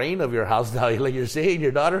the brain of your house now. Like you're saying,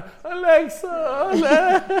 your daughter,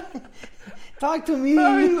 Alexa, talk to me.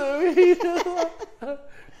 How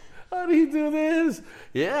do you do this?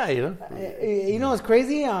 Yeah, you know. You know what's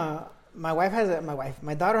crazy? My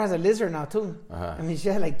daughter has a lizard now too. Uh-huh. I mean, she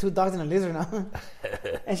had like 2 dogs and a lizard now.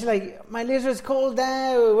 And she's like, my lizard's cold,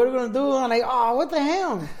 Dad. What are we gonna do? I'm like, oh, what the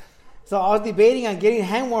hell? So I was debating on getting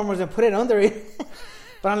hand warmers and put it under it.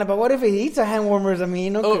 But I'm like, but what if it eats the hand warmers? I mean, you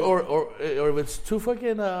know. Or if it's too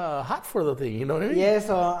fucking hot for the thing, you know what I mean? Yeah,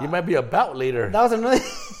 so. You might be about later. That was another.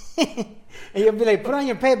 And you'll be like, put on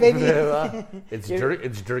your pet, baby.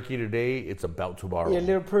 It's jerky today. It's about tomorrow. Your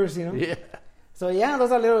little purse, you know? Yeah. So, yeah,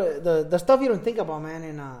 those are the stuff you don't think about, man.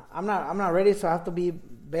 And I'm not ready, so I have to be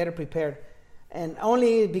better prepared. And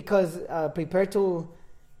only because prepared to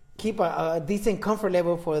keep a decent comfort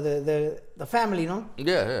level for the family, you know?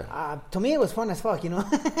 Yeah. To me, it was fun as fuck, you know?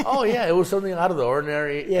 Oh, yeah. It was something out of the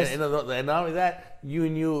ordinary. Yes. And not only that, you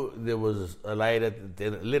knew there was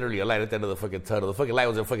literally a light at the end of the fucking tunnel. The fucking light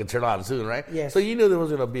was going to fucking turn on soon, right? Yes. So you knew there was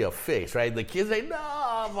going to be a fix, right? The kids like,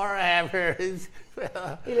 no, more hammers.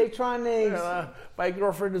 Electronics. My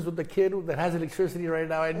girlfriend is with the kid that has electricity right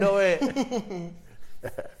now. I know it.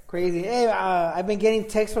 Crazy. Hey, I've been getting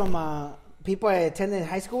texts from people I attended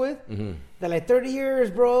high school with. Mm-hmm. They're like, 30 years,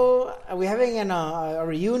 bro. Are we having a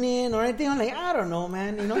reunion or anything? I'm like, I don't know,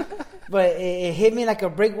 man, you know? But it hit me like a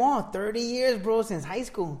brick wall. 30 years, bro, since high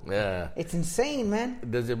school. Yeah. It's insane, man.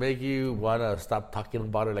 Does it make you want to stop talking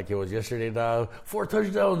about it like it was yesterday now? 4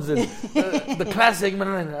 touchdowns and the classic,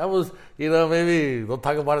 man. I was, maybe don't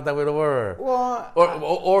talk about it that way no more. Well,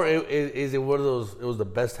 or is it one of those, it was the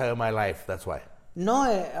best time of my life, that's why?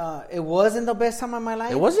 No, it wasn't the best time of my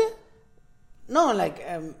life. It wasn't? No, like,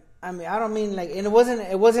 I mean, I don't mean like, and it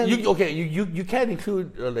wasn't. You can't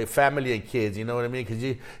include like family and kids. You know what I mean?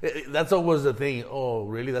 Because that's always the thing. Oh,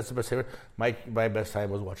 really? That's the best time. My best time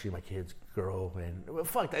was watching my kids grow and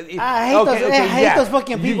fuck that. I hate those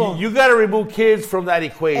fucking people. You got to remove kids from that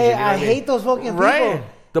equation. Hey, I hate those fucking people. Right?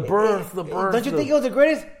 The birth. Don't you think it was the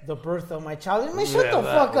greatest? The birth of my child. Man, shut the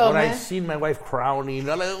fuck up, man. When I seen my wife crowning,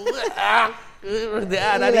 I'm like,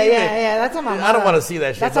 that's on my mind. I don't want to see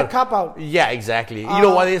that shit. That's a cop out. Yeah, exactly. You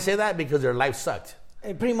know why they say that? Because their life sucked.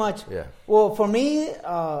 Pretty much. Yeah. Well, for me,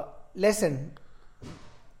 lesson.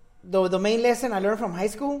 The main lesson I learned from high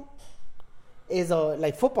school is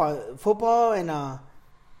like football, and when I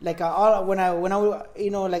like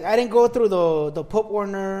I didn't go through the Pop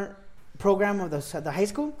Warner program of the high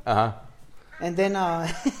school. And then,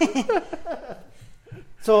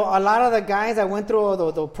 so a lot of the guys that went through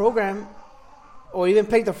the program, or even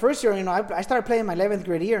played the first year, I started playing my 11th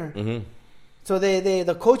grade year. Mm-hmm. So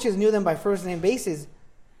the coaches knew them by first name basis.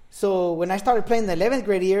 So when I started playing the 11th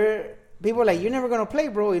grade year, people were like, "You're never gonna play,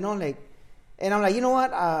 bro," and I'm like, you know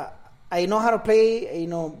what? I know how to play,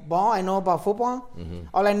 ball. I know about football. Mm-hmm.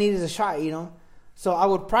 All I need is a shot, So I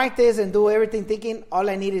would practice and do everything thinking all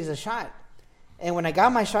I need is a shot. And when I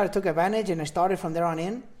got my shot, I took advantage and I started from there on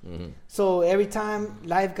in. Mm-hmm. So every time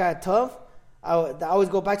life got tough, I always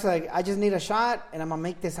go back to I just need a shot and I'm gonna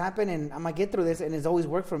make this happen and I'm gonna get through this, and it's always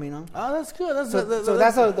worked for me, Oh, that's good.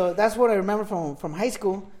 That's what I remember from high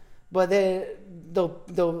school. But the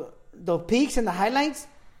peaks and the highlights,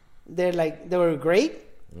 they were great.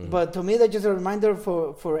 Mm-hmm. But to me, they're just a reminder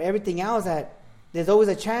for everything else that there's always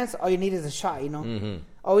a chance. All you need is a shot, Mm-hmm.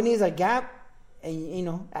 All you need is a gap.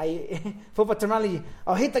 And football terminology,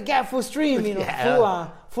 I'll hit the gap full stream,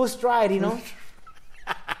 full stride,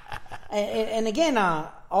 and again,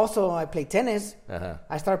 also I played tennis. Uh-huh.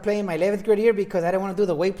 I started playing my 11th grade year because I didn't want to do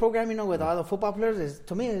the weight program, with all the football players.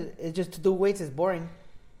 To me, it's just to do weights is boring.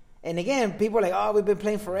 And again, people are like, "Oh, we've been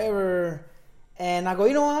playing forever," and I go,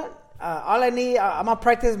 you know what? All I need, I'm gonna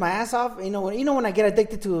practice my ass off. When I get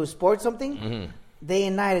addicted to sports, something, mm-hmm. day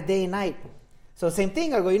and night. So same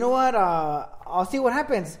thing. I go, you know what? I'll see what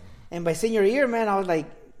happens. And by senior year, man, I was like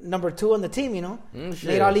number 2 on the team.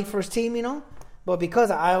 Made all league first team. But because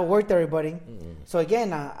I outworked everybody, mm-hmm. So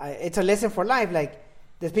again, it's a lesson for life. Like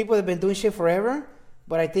there's people that've been doing shit forever,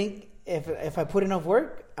 but I think if I put enough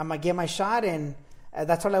work, I'm gonna get my shot, and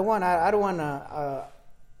that's all I want. I don't want to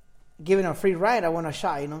give it a free ride. I want a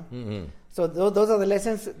shot. Mm-hmm. So those are the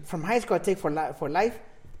lessons from high school I take for life,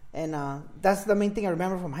 and that's the main thing I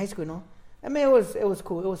remember from high school. I mean, it was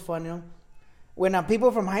cool. It was fun, When people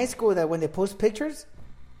from high school when they post pictures,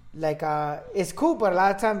 it's cool. But a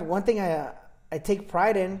lot of times, one thing I take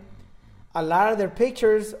pride in, a lot of their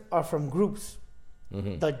pictures are from groups,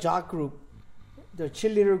 mm-hmm. the jock group, the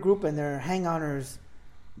cheerleader group, and their hang-oners,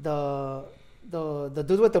 the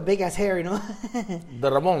dude with the big ass hair, The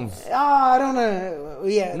Ramones. Oh, I don't know.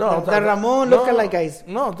 Yeah, no, the Ramon lookalike guys.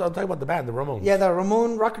 No, I'm talking about the band, the Ramones. Yeah, the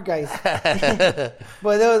Ramon rocker guys.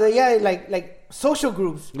 But they like social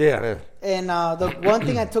groups. Yeah. And the one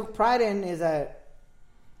thing I took pride in is that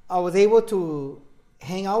I was able to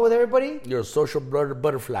hang out with everybody. You're a social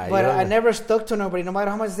butterfly. But I never stuck to nobody, no matter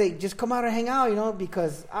how much they just come out and hang out,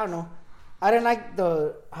 because I don't know. I didn't like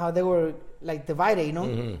how they were divided,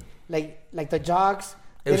 Mm-hmm. Like the jocks.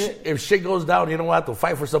 If shit goes down, you don't have to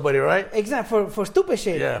fight for somebody, right? Exactly, for stupid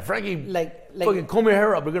shit. Yeah, Frankie, fucking comb your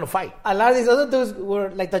hair up, we're going to fight. A lot of these other dudes were,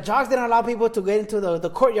 the jocks didn't allow people to get into the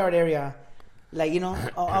courtyard area.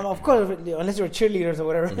 Of course, unless you're cheerleaders or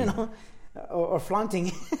whatever, mm-hmm. or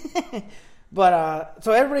flaunting. But,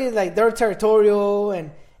 so everybody, they're territorial,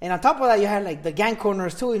 and on top of that, you had, the gang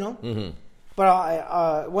corners too, Mm-hmm.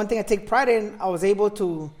 But one thing I take pride in, I was able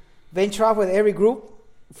to venture off with every group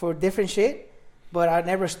for different shit, but I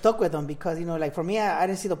never stuck with them because, for me, I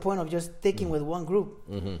didn't see the point of just sticking with one group.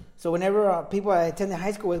 Mm-hmm. So whenever people I attended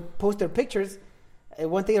high school with post their pictures,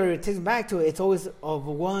 one thing it takes back to it's always of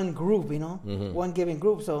one group, mm-hmm. one given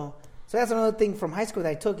group. So that's another thing from high school that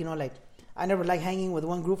I took, I never liked hanging with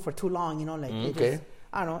one group for too long, okay.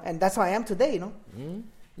 I don't know, and that's how I am today, Mm-hmm.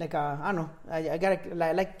 I don't know.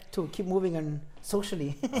 I like to keep moving on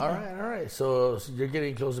socially. All right. So you're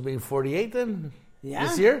getting close to being 48 then? Yeah.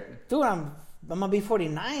 This year? Dude, I'm gonna be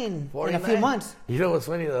 49 in a few months. You know what's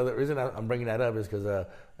funny? The reason I'm bringing that up is because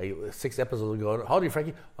 6 episodes ago, how old are you,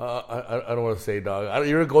 Frankie? I don't want to say, dog.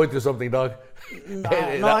 You're going through something, dog. No.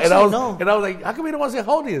 And I was like, how come you don't want to say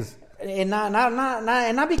how old he is? And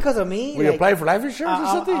not because of me. Were you applying for life insurance or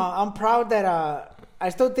something? I'm proud that I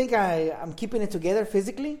still think I'm keeping it together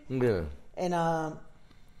physically. Yeah. And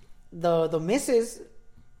the missus,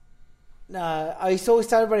 I used to always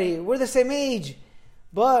tell everybody, we're the same age.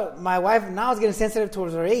 But my wife now is getting sensitive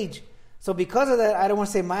towards her age. So because of that, I don't want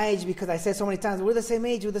to say my age because I said so many times, we're the same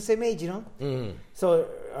age, Mm-hmm. So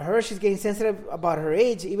she's getting sensitive about her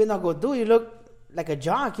age. Even though I go, dude, you look like a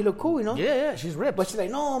jock. You look cool, Yeah, she's ripped. But she's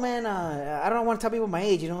like, no, man, I don't want to tell people my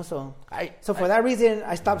age, So for that reason,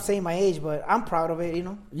 I stopped saying my age, but I'm proud of it,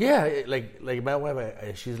 Yeah, like my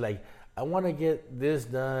wife, she's like, I want to get this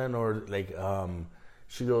done, or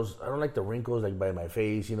she goes, I don't like the wrinkles by my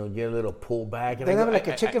face, get a little pull back. And they have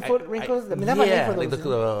a chicken foot wrinkles? I mean, that's yeah, for those,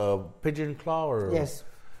 the pigeon claw or yes,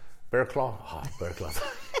 bear claw. Oh, bear claw.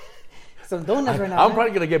 some donuts right now. I'm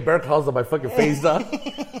probably gonna get bear claws on my fucking face, dog.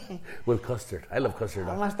 With custard. I love custard.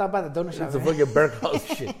 I'm gonna stop by the donut shop. It's a fucking bear claws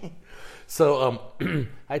shit. So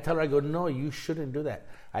I tell her, I go, no, you shouldn't do that.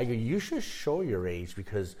 I go, you should show your age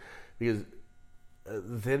because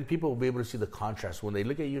then people will be able to see the contrast. When they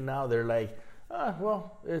look at you now, they're like,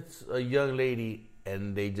 well, it's a young lady,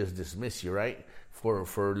 and they just dismiss you, right,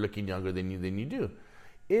 for looking younger than you do.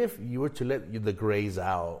 If you were to let the grays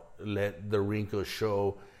out, let the wrinkles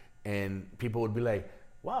show, and people would be like,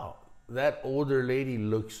 wow, that older lady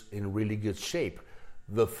looks in really good shape.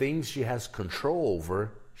 The things she has control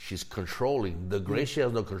over, she's controlling. The gray, she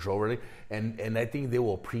has no control over it. And I think they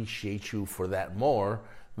will appreciate you for that more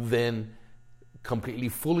than completely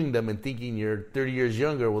fooling them and thinking you're 30 years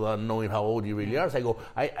younger without knowing how old you really are. So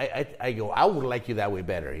I go, I would like you that way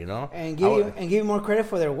better, you know? And give you more credit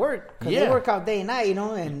for their work. Because they work out day and night, you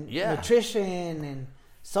know, and nutrition and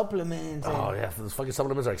supplements. Those fucking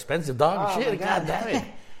supplements are expensive, dog. Shit, God damn it.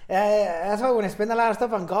 That's why when I spend a lot of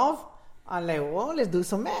stuff on golf, I'm like, well, let's do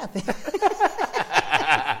some math.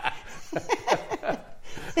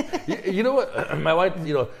 You know what? My wife,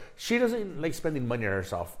 you know, she doesn't like spending money on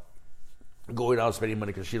herself. Going out spending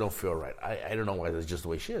money because she don't feel right. I don't know why. That's just the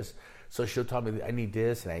way she is. So she'll tell me, I need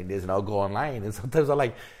this and I need this, and I'll go online. And sometimes I'm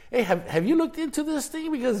like, hey, have you looked into this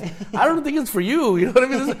thing? Because I don't think it's for you. You know what I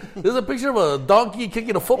mean? There's a picture of a donkey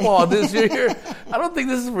kicking a football this year. I don't think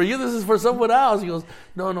this is for you. This is for someone else. He goes,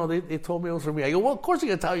 no, they told me it was for me. I go, well, of course they're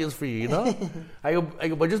going to tell you it's for you, you know? I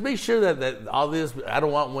go, but just make sure that all this, I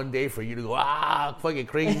don't want one day for you to go, fucking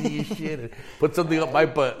crazy shit, and put something up my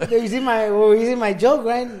butt. You see my joke,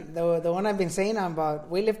 right? The one I've been saying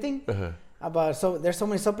about weightlifting? Uh-huh. There's so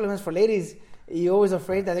many supplements for ladies. You're always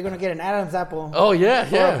afraid that they're gonna get an Adam's apple. Oh yeah,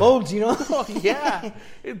 or a bulge, you know. Oh yeah.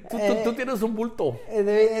 Tú tienes un bulto.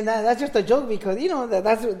 And that's just a joke because you know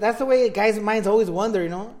that's the way guys' minds always wonder. You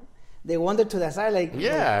know, they wonder to that side, like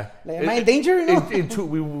am I in danger? You know,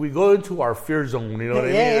 we go into our fear zone. You know what I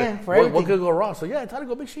mean? Yeah. For everything. What could go wrong? So I try to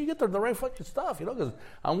go make sure you get the right fucking stuff. You know, because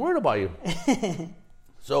I'm worried about you.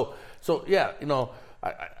 So yeah, you know,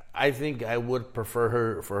 I think I would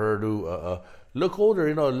prefer for her to look older.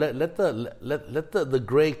 You know, let the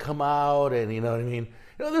gray come out, and you know what I mean.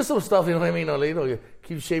 You know, there's some stuff. You know what I mean. You know,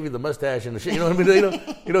 keep shaving the mustache and the shit. You know what I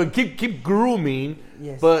mean. You know, keep grooming.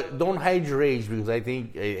 Yes. But don't hide your age because I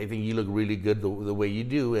think you look really good the way you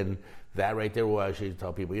do, and that right there will actually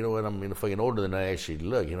tell people, you know what, I'm fucking older than I actually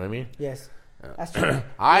look. You know what I mean? Yes. That's true.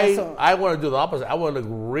 I want to do the opposite. I want to look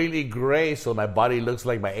really gray so my body looks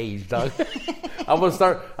like my age, dog. I want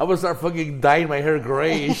to start fucking dyeing my hair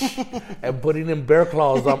grayish and putting in bear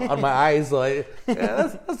claws on my eyes. So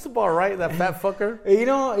that's about right. That fat fucker. You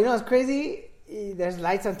know what's crazy? There's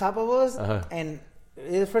lights on top of us, and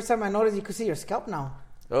the first time I noticed you could see your scalp now.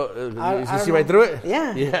 Oh, you see right through it?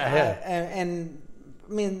 Yeah. Yeah. And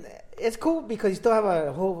I mean, it's cool because you still have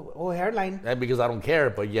a whole hairline. That's because I don't care,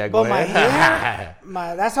 but yeah, go ahead. My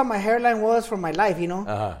hair, that's how my hairline was for my life, you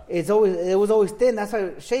know. It was always thin. That's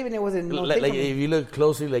why shaving it wasn't. Like if you look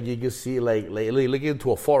closely, like you can see, like look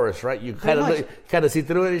into a forest, right? You kind of see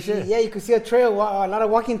through it and shit. Yeah, you can see a trail, a lot of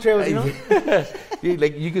walking trails, you know.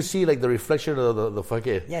 Like you can see like the reflection of the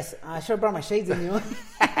fucking. Yes, I should have brought my shades in, you know.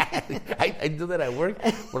 I do that at work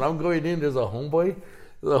when I'm going in. There's a homeboy.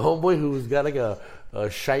 The homeboy who's got like a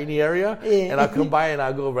shiny area, and I'll come by and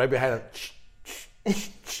I'll go right behind him.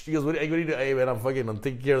 He goes, what do you do? Hey man, I'm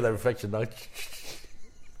taking care of that reflection now.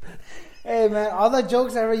 Hey man, all the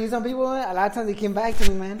jokes I ever used on people, a lot of times they came back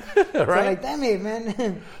to me, man. Right? So like, damn it,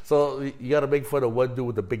 man. So you gotta make fun of one dude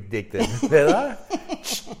with a big dick then.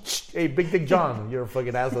 Hey, Big Dick John, you're a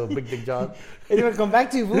fucking asshole, Big Dick John. He's gonna come back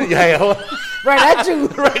to you, fool. Yeah. Right at you.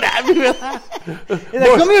 Right at me. He's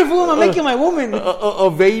like, come here, fool, I'm making you my woman. A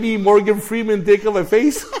veiny Morgan Freeman dick on my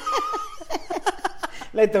face.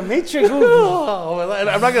 Like the Matrix.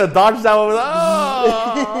 I'm not gonna dodge that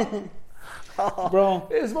one. Bro,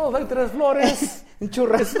 it smells like Tres Flores.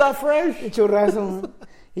 Churrasco. It's not fresh. Churrasco.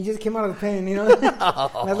 He just came out of the pen, you know.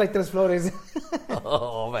 That's like Tres Flores.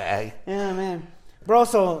 Oh man. Yeah, man. Bro,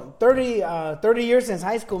 so 30 years since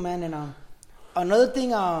high school, man, and another thing,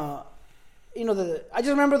 you know, I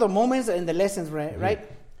just remember the moments and the lessons, right? Mm-hmm. Right.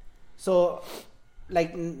 So,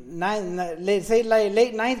 like let's say like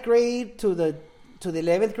late 9th grade to the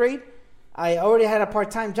 11th grade, I already had a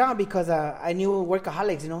part-time job because I knew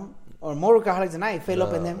workaholics, you know, or more workaholics than I fell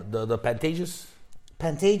up in them. The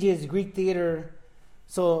Pantages, Greek theater.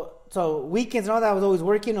 So weekends and all that, I was always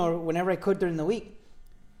working or whenever I could during the week.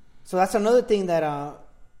 So that's another thing that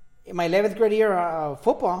in my 11th grade year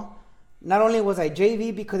football, not only was I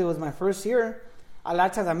JV because it was my first year, a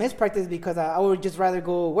lot of times I missed practice because I would just rather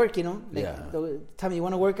go work, you know. Like, tell me you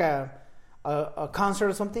want to work a concert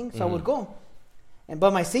or something, so I would go.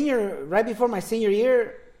 But right before my senior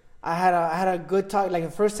year, I had a good talk. Like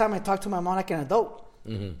the first time I talked to my mom like an adult,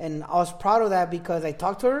 and I was proud of that because I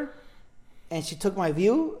talked to her, and she took my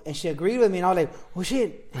view, and she agreed with me, and I was like, "Oh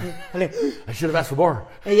shit!" Like, I should have asked for more.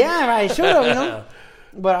 Yeah, I should have,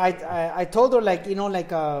 But I told her I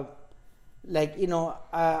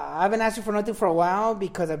haven't asked you for nothing for a while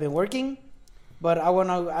because I've been working, but I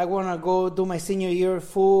wanna go do my senior year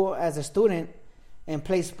full as a student and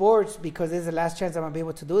play sports because this is the last chance I'm gonna be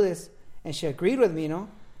able to do this. And she agreed with me,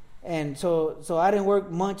 And so I didn't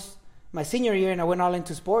work much my senior year, and I went all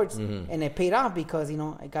into sports, and it paid off because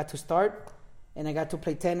I got to start, and I got to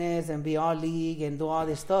play tennis and be all league and do all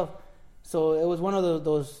this stuff. So it was one of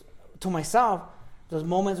those to myself, those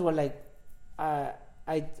moments where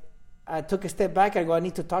I took a step back. I go, I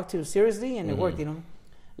need to talk to you seriously, and it worked,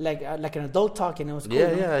 like an adult talking. It was cool.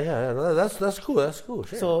 Yeah. That's cool. That's cool.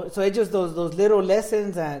 Sure. So it's just those little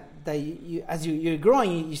lessons that you as you're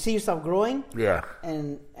growing, you see yourself growing. Yeah.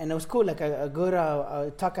 And it was cool. Like a good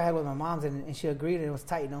talk I had with my mom, and she agreed, and it was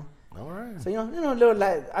tight. All right. So little.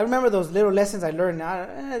 I remember those little lessons I learned.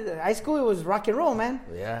 High school, it was rock and roll, man.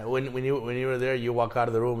 Yeah. When you were there, you walk out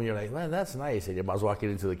of the room and you're like, man, that's nice. And your mom's walking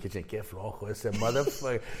into the kitchen. Qué flojo ese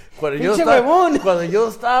motherfucker. Cuando yo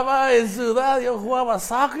estaba en Ciudad, yo jugaba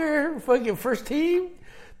soccer, fucking first team.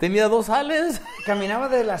 Tenía 2 jales. Caminaba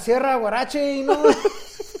de la Sierra a Guarache,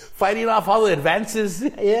 Fighting off all the advances.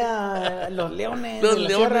 Yeah, los leones. Los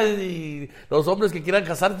leones y los hombres que quieran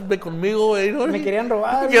casarse conmigo. Me querían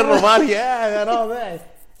robar. Yeah, I got all that.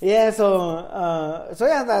 Yeah, so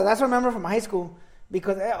yeah, that's what I remember from high school.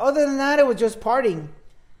 Because other than that, it was just partying.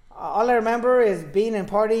 All I remember is being in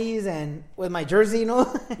parties and with my jersey, Yeah,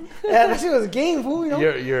 that shit was a game, fool,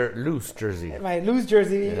 Your loose jersey. My loose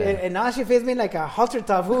jersey. Yeah. And now she fits me like a halter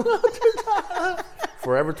top, fool.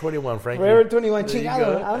 Forever 21, Frankie. Forever 21,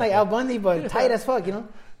 chingado. I'm like Al Bundy, but tight as fuck, And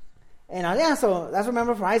yeah, so that's what I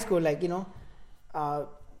remember from high school. Like, I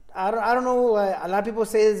don't know. A lot of people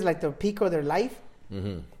say it's like the peak of their life.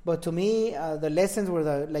 But to me, the lessons were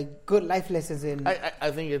the good life lessons. I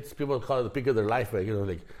think it's people call it the peak of their life.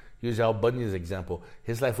 Like use Al Bundy's example.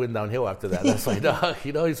 His life went downhill after that. That's like,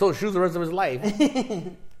 he sold shoes the rest of his life.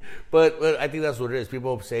 But I think that's what it is.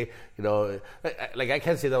 People say, I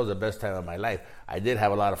can't say that was the best time of my life. I did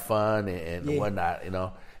have a lot of fun and whatnot,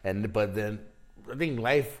 but then I think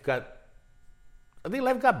life got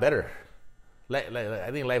better.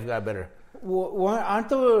 I think life got better.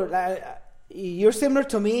 You're similar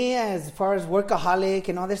to me as far as workaholic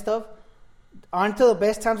and all this stuff. Aren't the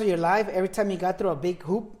best times of your life every time you got through a big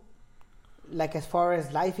hoop? Like as far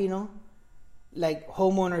as life, like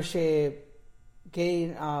home ownership,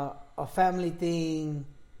 getting a family thing.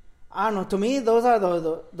 I don't know. To me, those are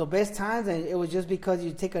the best times, and it was just because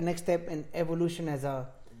you take a next step in evolution as a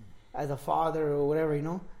father or whatever,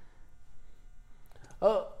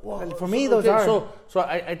 Well, for me, those are. So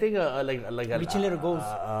I think like reaching little goals,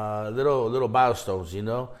 little milestones,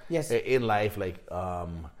 Yes. In life,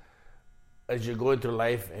 as you're going through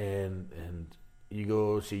life and you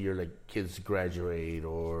go see your kids graduate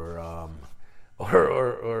or a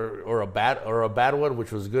bad one,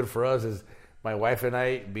 which was good for us, is my wife and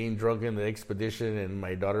I being drunk in the expedition and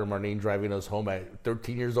my daughter Marlene driving us home at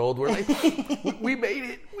 13 years old. We're like, we made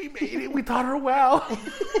it. We taught her well.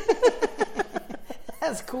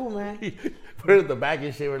 That's cool, man. We're in the back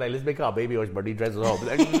and shit. We're like, let's make our baby while Marlene drives us home.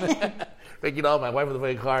 Making all my wife with the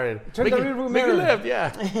fucking car and make it left,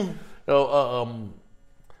 yeah. So,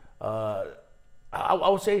 I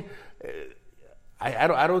would say,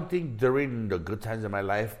 I don't think during the good times in my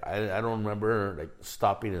life, I don't remember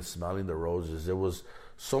stopping and smelling the roses. There was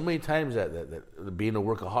so many times that being a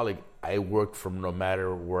workaholic, I worked from no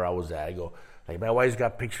matter where I was at. I go, my wife's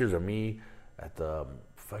got pictures of me at the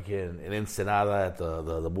fucking in Ensenada at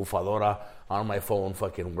the Bufadora on my phone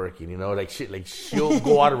fucking working, she'll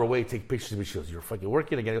go out of her way to take pictures of me. She goes, you're fucking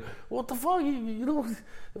working again. I go, what the fuck?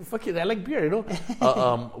 Fucking, I like beer,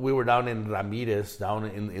 We were down in Ramirez, down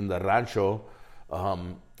in the rancho,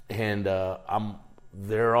 and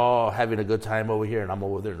they're all having a good time over here, and I'm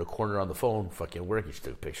over there in the corner on the phone fucking working. She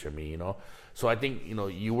took a picture of me, So I think,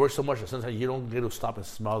 you work so much that sometimes you don't get to stop and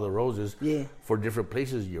smell the roses for different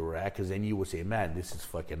places you were at, because then you would say, man, this is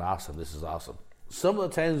fucking awesome. This is awesome. Some of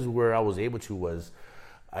the times where I was able to was,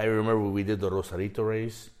 I remember we did the Rosarito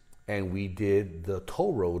race, and we did the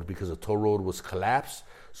toll road because the toll road was collapsed,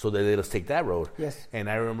 so they let us take that road. Yes. And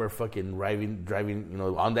I remember fucking driving,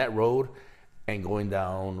 on that road and going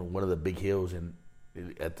down one of the big hills and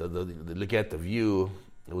looking at the view.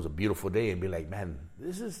 It was a beautiful day and be like, man,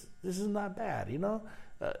 this is not bad,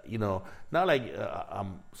 not like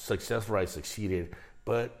I'm successful, I succeeded,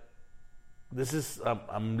 but this is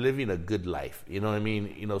I'm living a good life. You know what I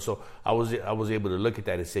mean? So I was able to look at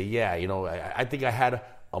that and say, yeah, I think I had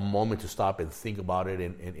a moment to stop and think about it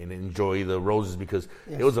and enjoy the roses because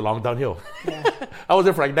it was a long downhill. Yeah. I was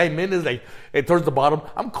there for like 9 minutes, and towards the bottom,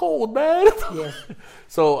 I'm cold, man. Yes.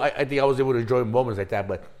 So I think I was able to enjoy moments like that,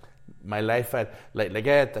 but my life had, like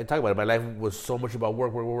I talk about it, my life was so much about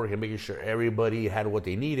work, and making sure everybody had what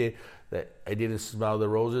they needed that I didn't smell the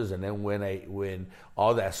roses. And then when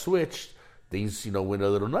all that switched, things, went a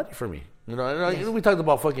little nutty for me. We talked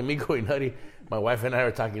about fucking me going nutty. My wife and I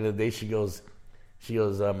were talking the other day. She goes,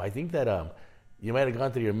 I think that you might have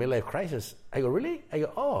gone through your midlife crisis. I go, really? I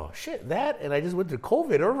go, oh shit, that, and I just went through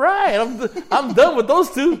COVID. All right, I'm done with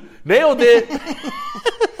those two. Nailed it.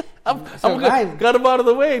 I'm good. Got them out of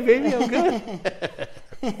the way, baby. I'm good.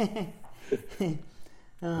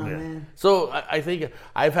 Man. So I think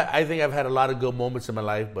I've had a lot of good moments in my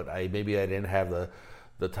life, but I didn't have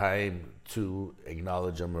the time to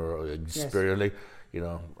acknowledge them or experience.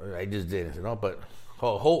 Yes. I just didn't. But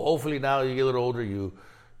hopefully now you get a little older,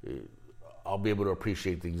 I'll be able to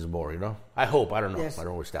appreciate things more. I hope. I don't know. Yes. I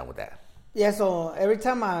don't understand with that. Yeah. So every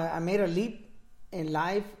time I made a leap in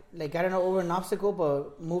life, like I don't know, over an obstacle,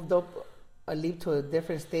 but moved up a leap to a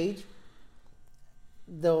different stage.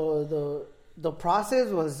 The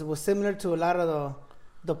process was similar to a lot of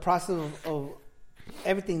the process of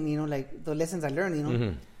everything, like the lessons I learned,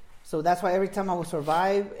 Mm-hmm. So that's why every time I would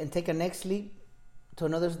survive and take a next leap to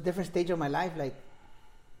another different stage of my life, like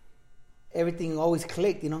everything always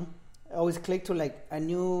clicked, always clicked to like I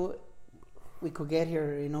knew we could get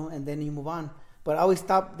here, and then you move on. But I always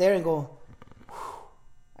stop there and go,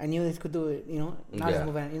 I knew this could do it, now let's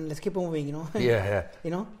move on, let's keep on moving, Yeah.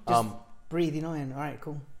 Just breathe, and all right,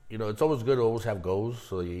 cool. It's always good to always have goals,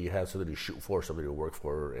 so you have something to shoot for, something to work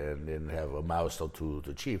for, and then have a milestone to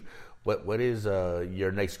achieve. What is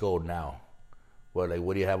your next goal now? What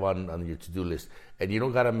do you have on your to-do list? And you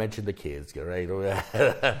don't gotta mention the kids, right?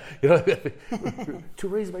 To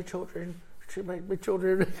raise my children, my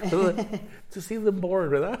children, to see them born,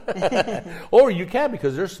 right? Or you can,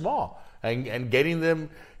 because they're small, and getting them,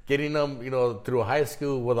 through high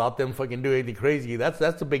school without them fucking doing anything crazy.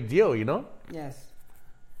 That's a big deal, Yes.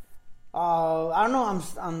 I don't know.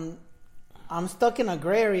 I'm stuck in a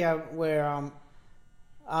gray area where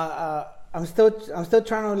I'm still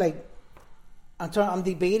trying to I'm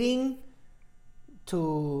debating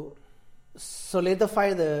to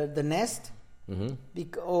solidify the nest, mm-hmm.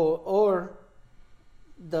 or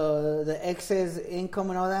the excess income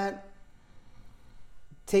and all that,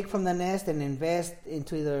 take from the nest and invest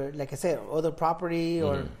into either, like I said, other property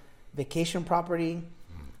or vacation property.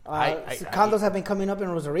 Condos have been coming up in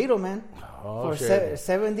Rosarito, man, for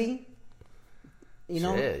 70.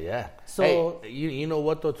 Shit, yeah. So you know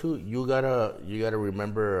what though too, you gotta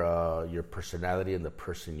remember your personality and the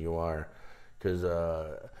person you are, because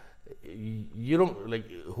you don't, like,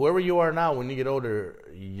 whoever you are now, when you get older,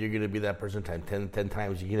 you're gonna be that person 10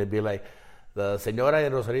 times. You're gonna be like, the señora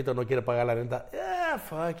en Rosarito no quiere pagar la renta. Yeah,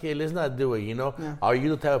 fuck it, let's not do it. Yeah. Are you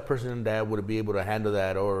the type of person that would be able to handle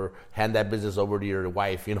that, or hand that business over to your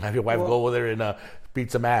wife? Have your wife go over there and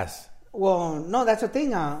beat some ass. Well, no, that's the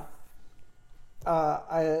thing.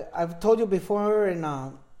 I've told you before in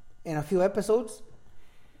a few episodes.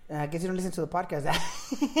 I guess you don't listen to the podcast.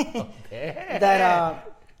 That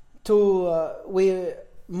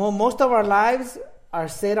most of our lives are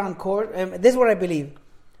set on course. And this is what I believe.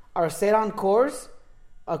 Are set on course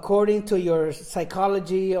according to your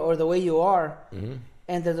psychology or the way you are. Mm-hmm.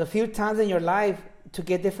 And there's a few times in your life to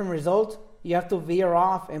get different results, you have to veer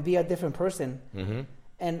off and be a different person. Mm-hmm.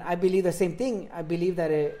 And I believe the same thing. I believe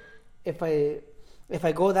that if I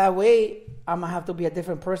go that way, I'm going to have to be a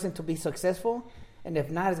different person to be successful. And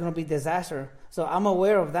if not, it's going to be disaster. So I'm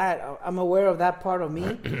aware of that. I'm aware of that part of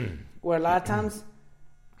me where a lot of times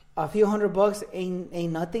a few $100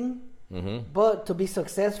 ain't nothing. Mm-hmm. But to be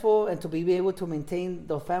successful and to be able to maintain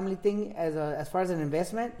the family thing as far as an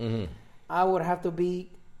investment, mm-hmm. I would have to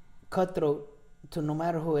be cutthroat to no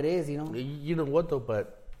matter who it is, You know what though,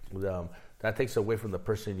 but that takes away from the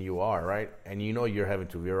person you are, right? And you're having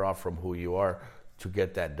to veer off from who you are to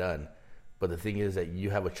get that done. But the thing is that you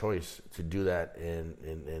have a choice to do that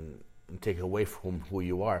and take away from who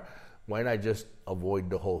you are. Why not just avoid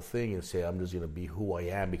the whole thing and say, I'm just going to be who I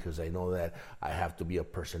am, because I know that I have to be a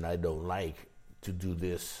person I don't like to do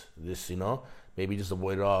this, maybe just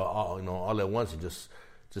avoid it all at once and just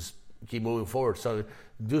keep moving forward. So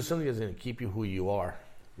do something that's going to keep you who you are,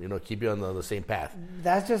 keep you on the same path.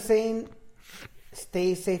 That's just saying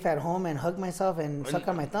stay safe at home and hug myself and suck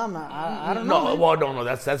on my thumb. I don't know. No.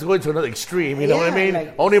 That's going to another extreme. You know what I mean?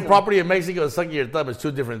 Like, Owning property in Mexico and sucking your thumb is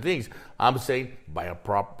two different things. I'm saying buy a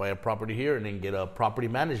property here and then get a property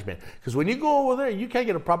management. Because when you go over there, you can't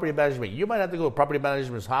get a property management. You might have to go to a property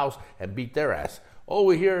management's house and beat their ass.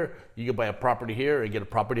 Over here, you can buy a property here and get a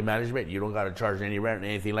property management. You don't got to charge any rent or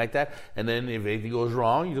anything like that. And then if anything goes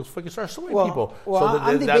wrong, you just fucking start suing people. Well,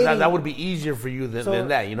 so that would be easier for you than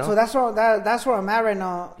that, you know? So that's where I'm at right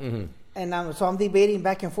now. Mm-hmm. And I'm debating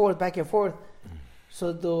back and forth.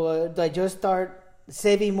 So do I just start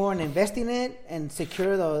saving more and investing it and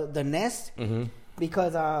secure the nest? Mm-hmm.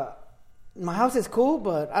 Because my house is cool,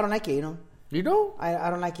 but I don't like it, you know? You know? I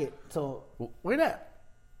don't like it. So why not?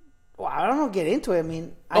 Well, I don't get into it. I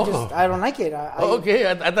mean, I don't like it. Okay,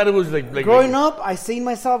 I thought it was like growing up. I seen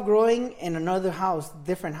myself growing in another house,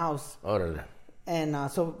 different house. Oh, and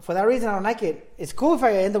so for that reason, I don't like it. It's cool if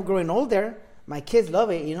I end up growing older. My kids love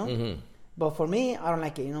it, you know. Mm-hmm. But for me, I don't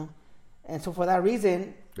like it, you know. And so for that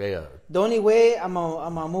reason, the only way I'm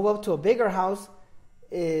gonna move up to a bigger house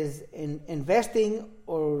is in investing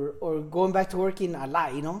or going back to working a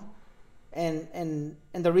lot, you know. And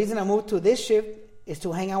the reason I moved to this shift is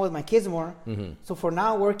to hang out with my kids more. Mm-hmm. So for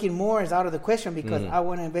now, working more is out of the question because I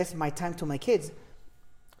want to invest my time to my kids.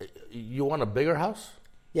 You want a bigger house?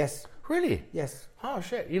 Yes. Really? Yes. Oh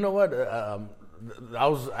shit! You know what?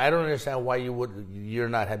 I don't understand why you're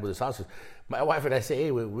not happy with this house. My wife and I say,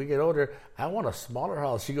 hey, when we get older, I want a smaller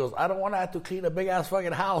house. She goes, I don't want to have to clean a big ass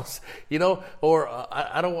fucking house, you know. Or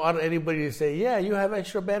I don't want anybody to say, yeah, you have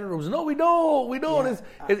extra bedrooms. No, we don't. We don't.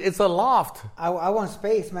 Yeah. It's a loft. I want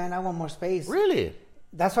space, man. I want more space. Really?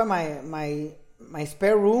 That's why my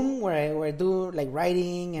spare room where I do like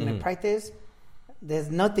writing and I practice.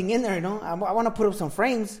 There's nothing in there, you know. I want to put up some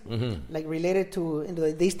frames, like related to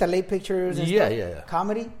the Easter late pictures and stuff,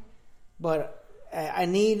 comedy. But I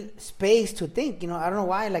need space to think, you know. I don't know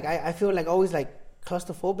why. Like I feel like always like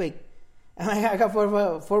claustrophobic. I got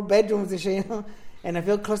four bedrooms and shit, you know, and I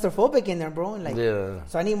feel claustrophobic in there, bro. And like,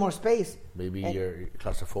 so I need more space. Maybe you're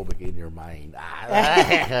claustrophobic in your mind.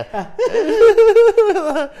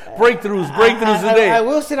 Breakthroughs today. I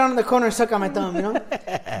will sit down in the corner and suck on my thumb, you know.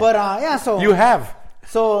 But so you have.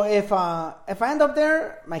 So if I end up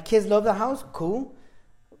there, my kids love the house, cool.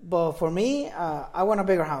 But for me, I want a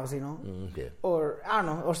bigger house, you know. Okay. Or I don't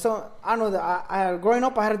know. Or so I don't know that I growing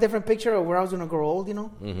up, I had a different picture of where I was gonna grow old, you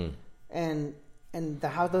know. Mm-hmm. And the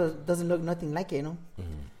house doesn't look nothing like it, you know.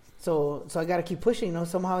 Mm-hmm. So I gotta keep pushing, you know,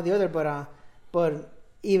 somehow or the other. But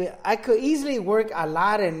even I could easily work a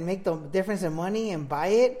lot and make the difference in money and buy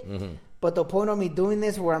it. Mm-hmm. But the point of me doing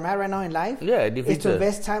this where I'm at right now in life is to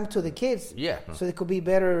invest time to the kids. Yeah. So they could be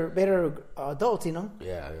better adults, you know?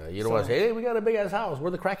 Yeah. You don't want to say, hey, we got a big-ass house.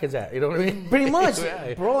 Where the crackheads at? You know what I mean? Pretty much,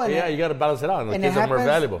 bro. You got to balance it out. And the kids are more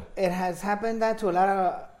valuable. It has happened that to a lot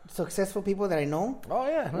of successful people that I know. Oh,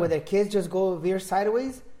 yeah. Where their kids just veer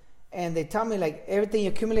sideways. And they tell me, like, everything you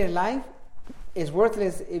accumulate in life is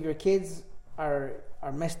worthless if your kids are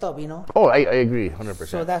messed up, you know? Oh, I agree 100%.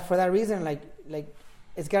 So that for that reason, like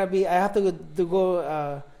it's gotta be. I have to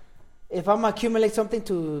go. If I'm accumulate something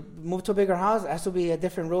to move to a bigger house, it has to be a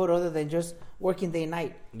different road other than just working day and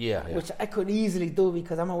night. Yeah. Which I could easily do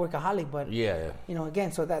because I'm a workaholic. But you know,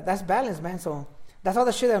 again, so that's balance, man. So that's all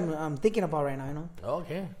the shit I'm thinking about right now. You know.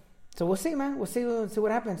 Okay. So we'll see, man. We'll see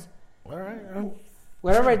what happens. All right.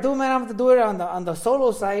 Whatever I do, man, I have to do it on the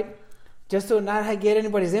solo side, just to not get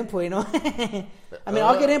anybody's input. You know. I mean,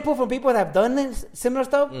 I'll get input from people that have done this, similar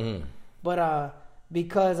stuff, but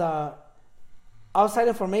because outside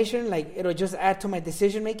information, like, it'll just add to my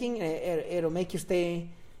decision making. It'll make you stay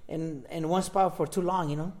in one spot for too long,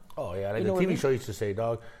 you know. Oh yeah, like the TV show used to say,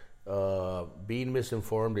 dog, being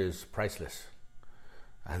misinformed is priceless.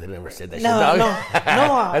 I never said that shit, dog. No.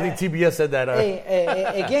 I think TBS said that.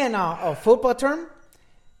 Again, a football term.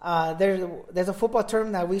 There's a football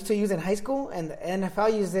term that we used to use in high school, and the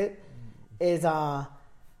NFL uses it. Is oh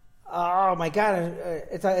my god,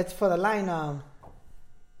 it's for the line.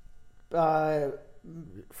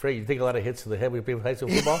 Fred, you take a lot of hits to the head when you play high school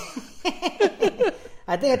football?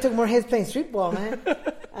 I think I took more hits playing street ball, man.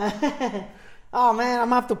 Oh man, I'm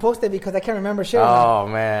gonna have to post it because I can't remember shit. Oh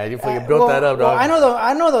man, you fucking built that up, dog. Well,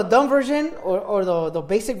 I know the dumb version or the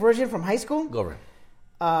basic version from high school. Go over.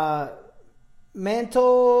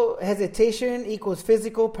 Mental hesitation equals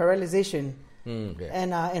physical paralyzation. Okay.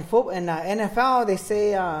 And in NFL they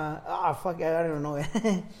say, fuck, I don't know,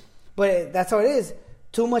 but that's how it is.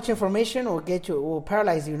 Too much information will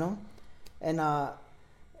paralyze you, know. And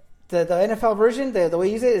The NFL version, the way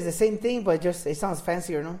you use it is the same thing, but just it sounds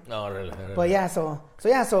fancier, no? Oh, really? But yeah,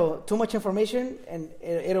 so too much information and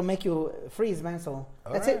it'll make you freeze, man. So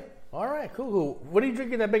that's it. All right, cool. What are you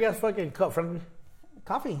drinking that big ass fucking cup, Frankie?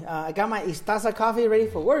 Coffee. I got my Istaza coffee ready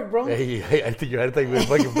for work, bro. Hey, I thought you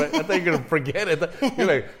were gonna forget it. You're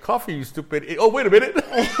like, coffee, you stupid. Oh, wait a minute.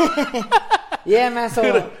 Yeah, man.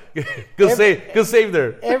 So good save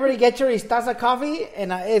there. Everybody get your Istaza coffee,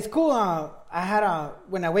 and it's cool. I had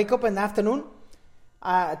when I wake up in the afternoon.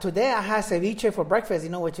 Today I had ceviche for breakfast,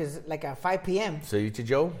 which is like at 5 p.m. Ceviche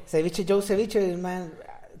Joe, man.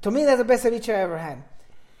 To me, that's the best ceviche I ever had.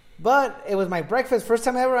 But it was my breakfast. First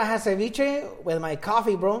time ever I had ceviche with my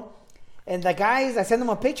coffee, bro. And the guys, I sent them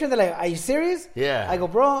a picture. They're like, "Are you serious?" Yeah. I go,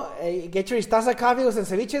 "Bro, get your Istaza coffee with some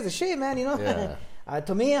ceviche. It's the shit, man. Yeah.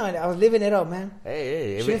 To me, I was living it up, man.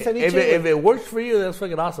 Hey. If it works for you, that's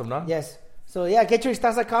fucking awesome, no? Yes. So yeah, get your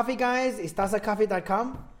Istaza coffee, guys.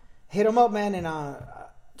 IstazaCoffee.com. Hit them up, man. And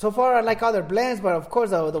so far, I like all their blends, but of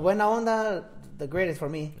course, the Buena Onda, the greatest for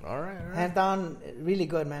me. All right. Hands down, really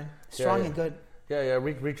good, man. Strong and good. Yeah.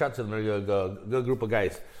 Reach out to them. They're a good group of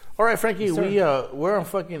guys. All right, Frankie. Yes, we're on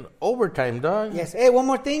fucking overtime, dog. Yes. Hey, one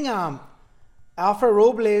more thing. Alfred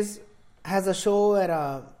Robles has a show at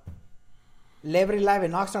Liberty Live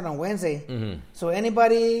in Oxnard on Wednesday. Mm-hmm. So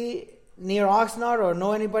anybody near Oxnard or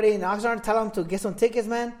know anybody in Oxnard, tell them to get some tickets,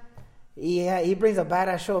 man. He brings a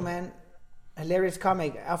badass show, man. Hilarious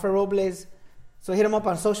comic, Alfred Robles. So hit him up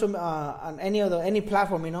on social, on any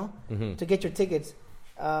platform, mm-hmm. to get your tickets.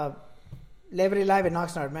 Liberty Live in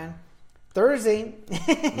Oxnard, man. Thursday.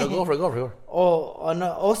 No, go for it.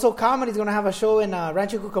 Also Comedy is gonna have a show in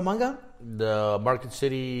Rancho Cucamonga. The Market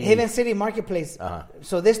City, Haven City Marketplace. Uh-huh.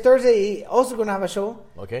 So this Thursday, he also gonna have a show.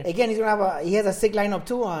 Okay. Again, he has a sick lineup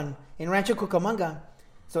too in Rancho Cucamonga.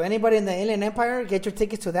 So anybody in the Inland Empire, get your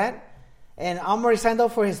tickets to that. And I'm already signed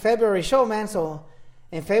up for his February show, man. So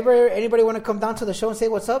in February, anybody want to come down to the show and say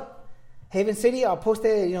what's up? Haven City, I'll post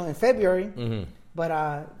it, in February. Mm-hmm. But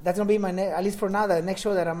that's gonna be my at least for now the next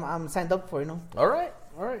show that I'm signed up for. All right,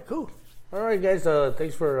 cool. All right, guys.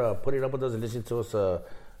 Thanks for putting up with us and listening to us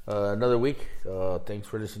another week. Thanks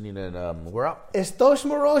for listening, and we're out. Estosh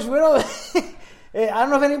Morosh, I don't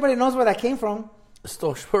know if anybody knows where that came from.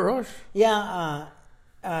 Estosh Morosh. Yeah.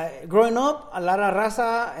 Growing up, a lot of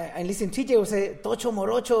raza, and listen, TJ would say Tocho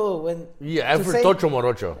Morocho. I've heard Tocho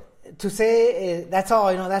Morocho. To say that's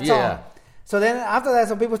all, that's all. So then after that,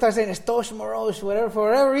 some people start saying Estosh Morosh, whatever, for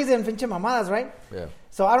whatever reason, pinche mamadas, right? Yeah.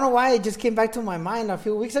 So I don't know why it just came back to my mind a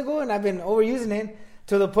few weeks ago, and I've been overusing it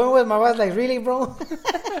to the point where my wife's like, "Really, bro?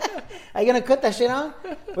 Are you gonna cut that shit out?"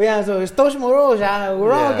 But yeah, so Estosh Morosh,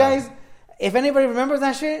 we're all guys. If anybody remembers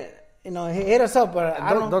that shit, hit us up. But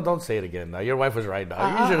don't say it again. Now your wife was right.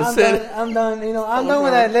 Now you should have said it. I'm done. I'm done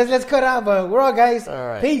with that. Let's cut out. But we're all guys. All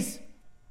right. Peace.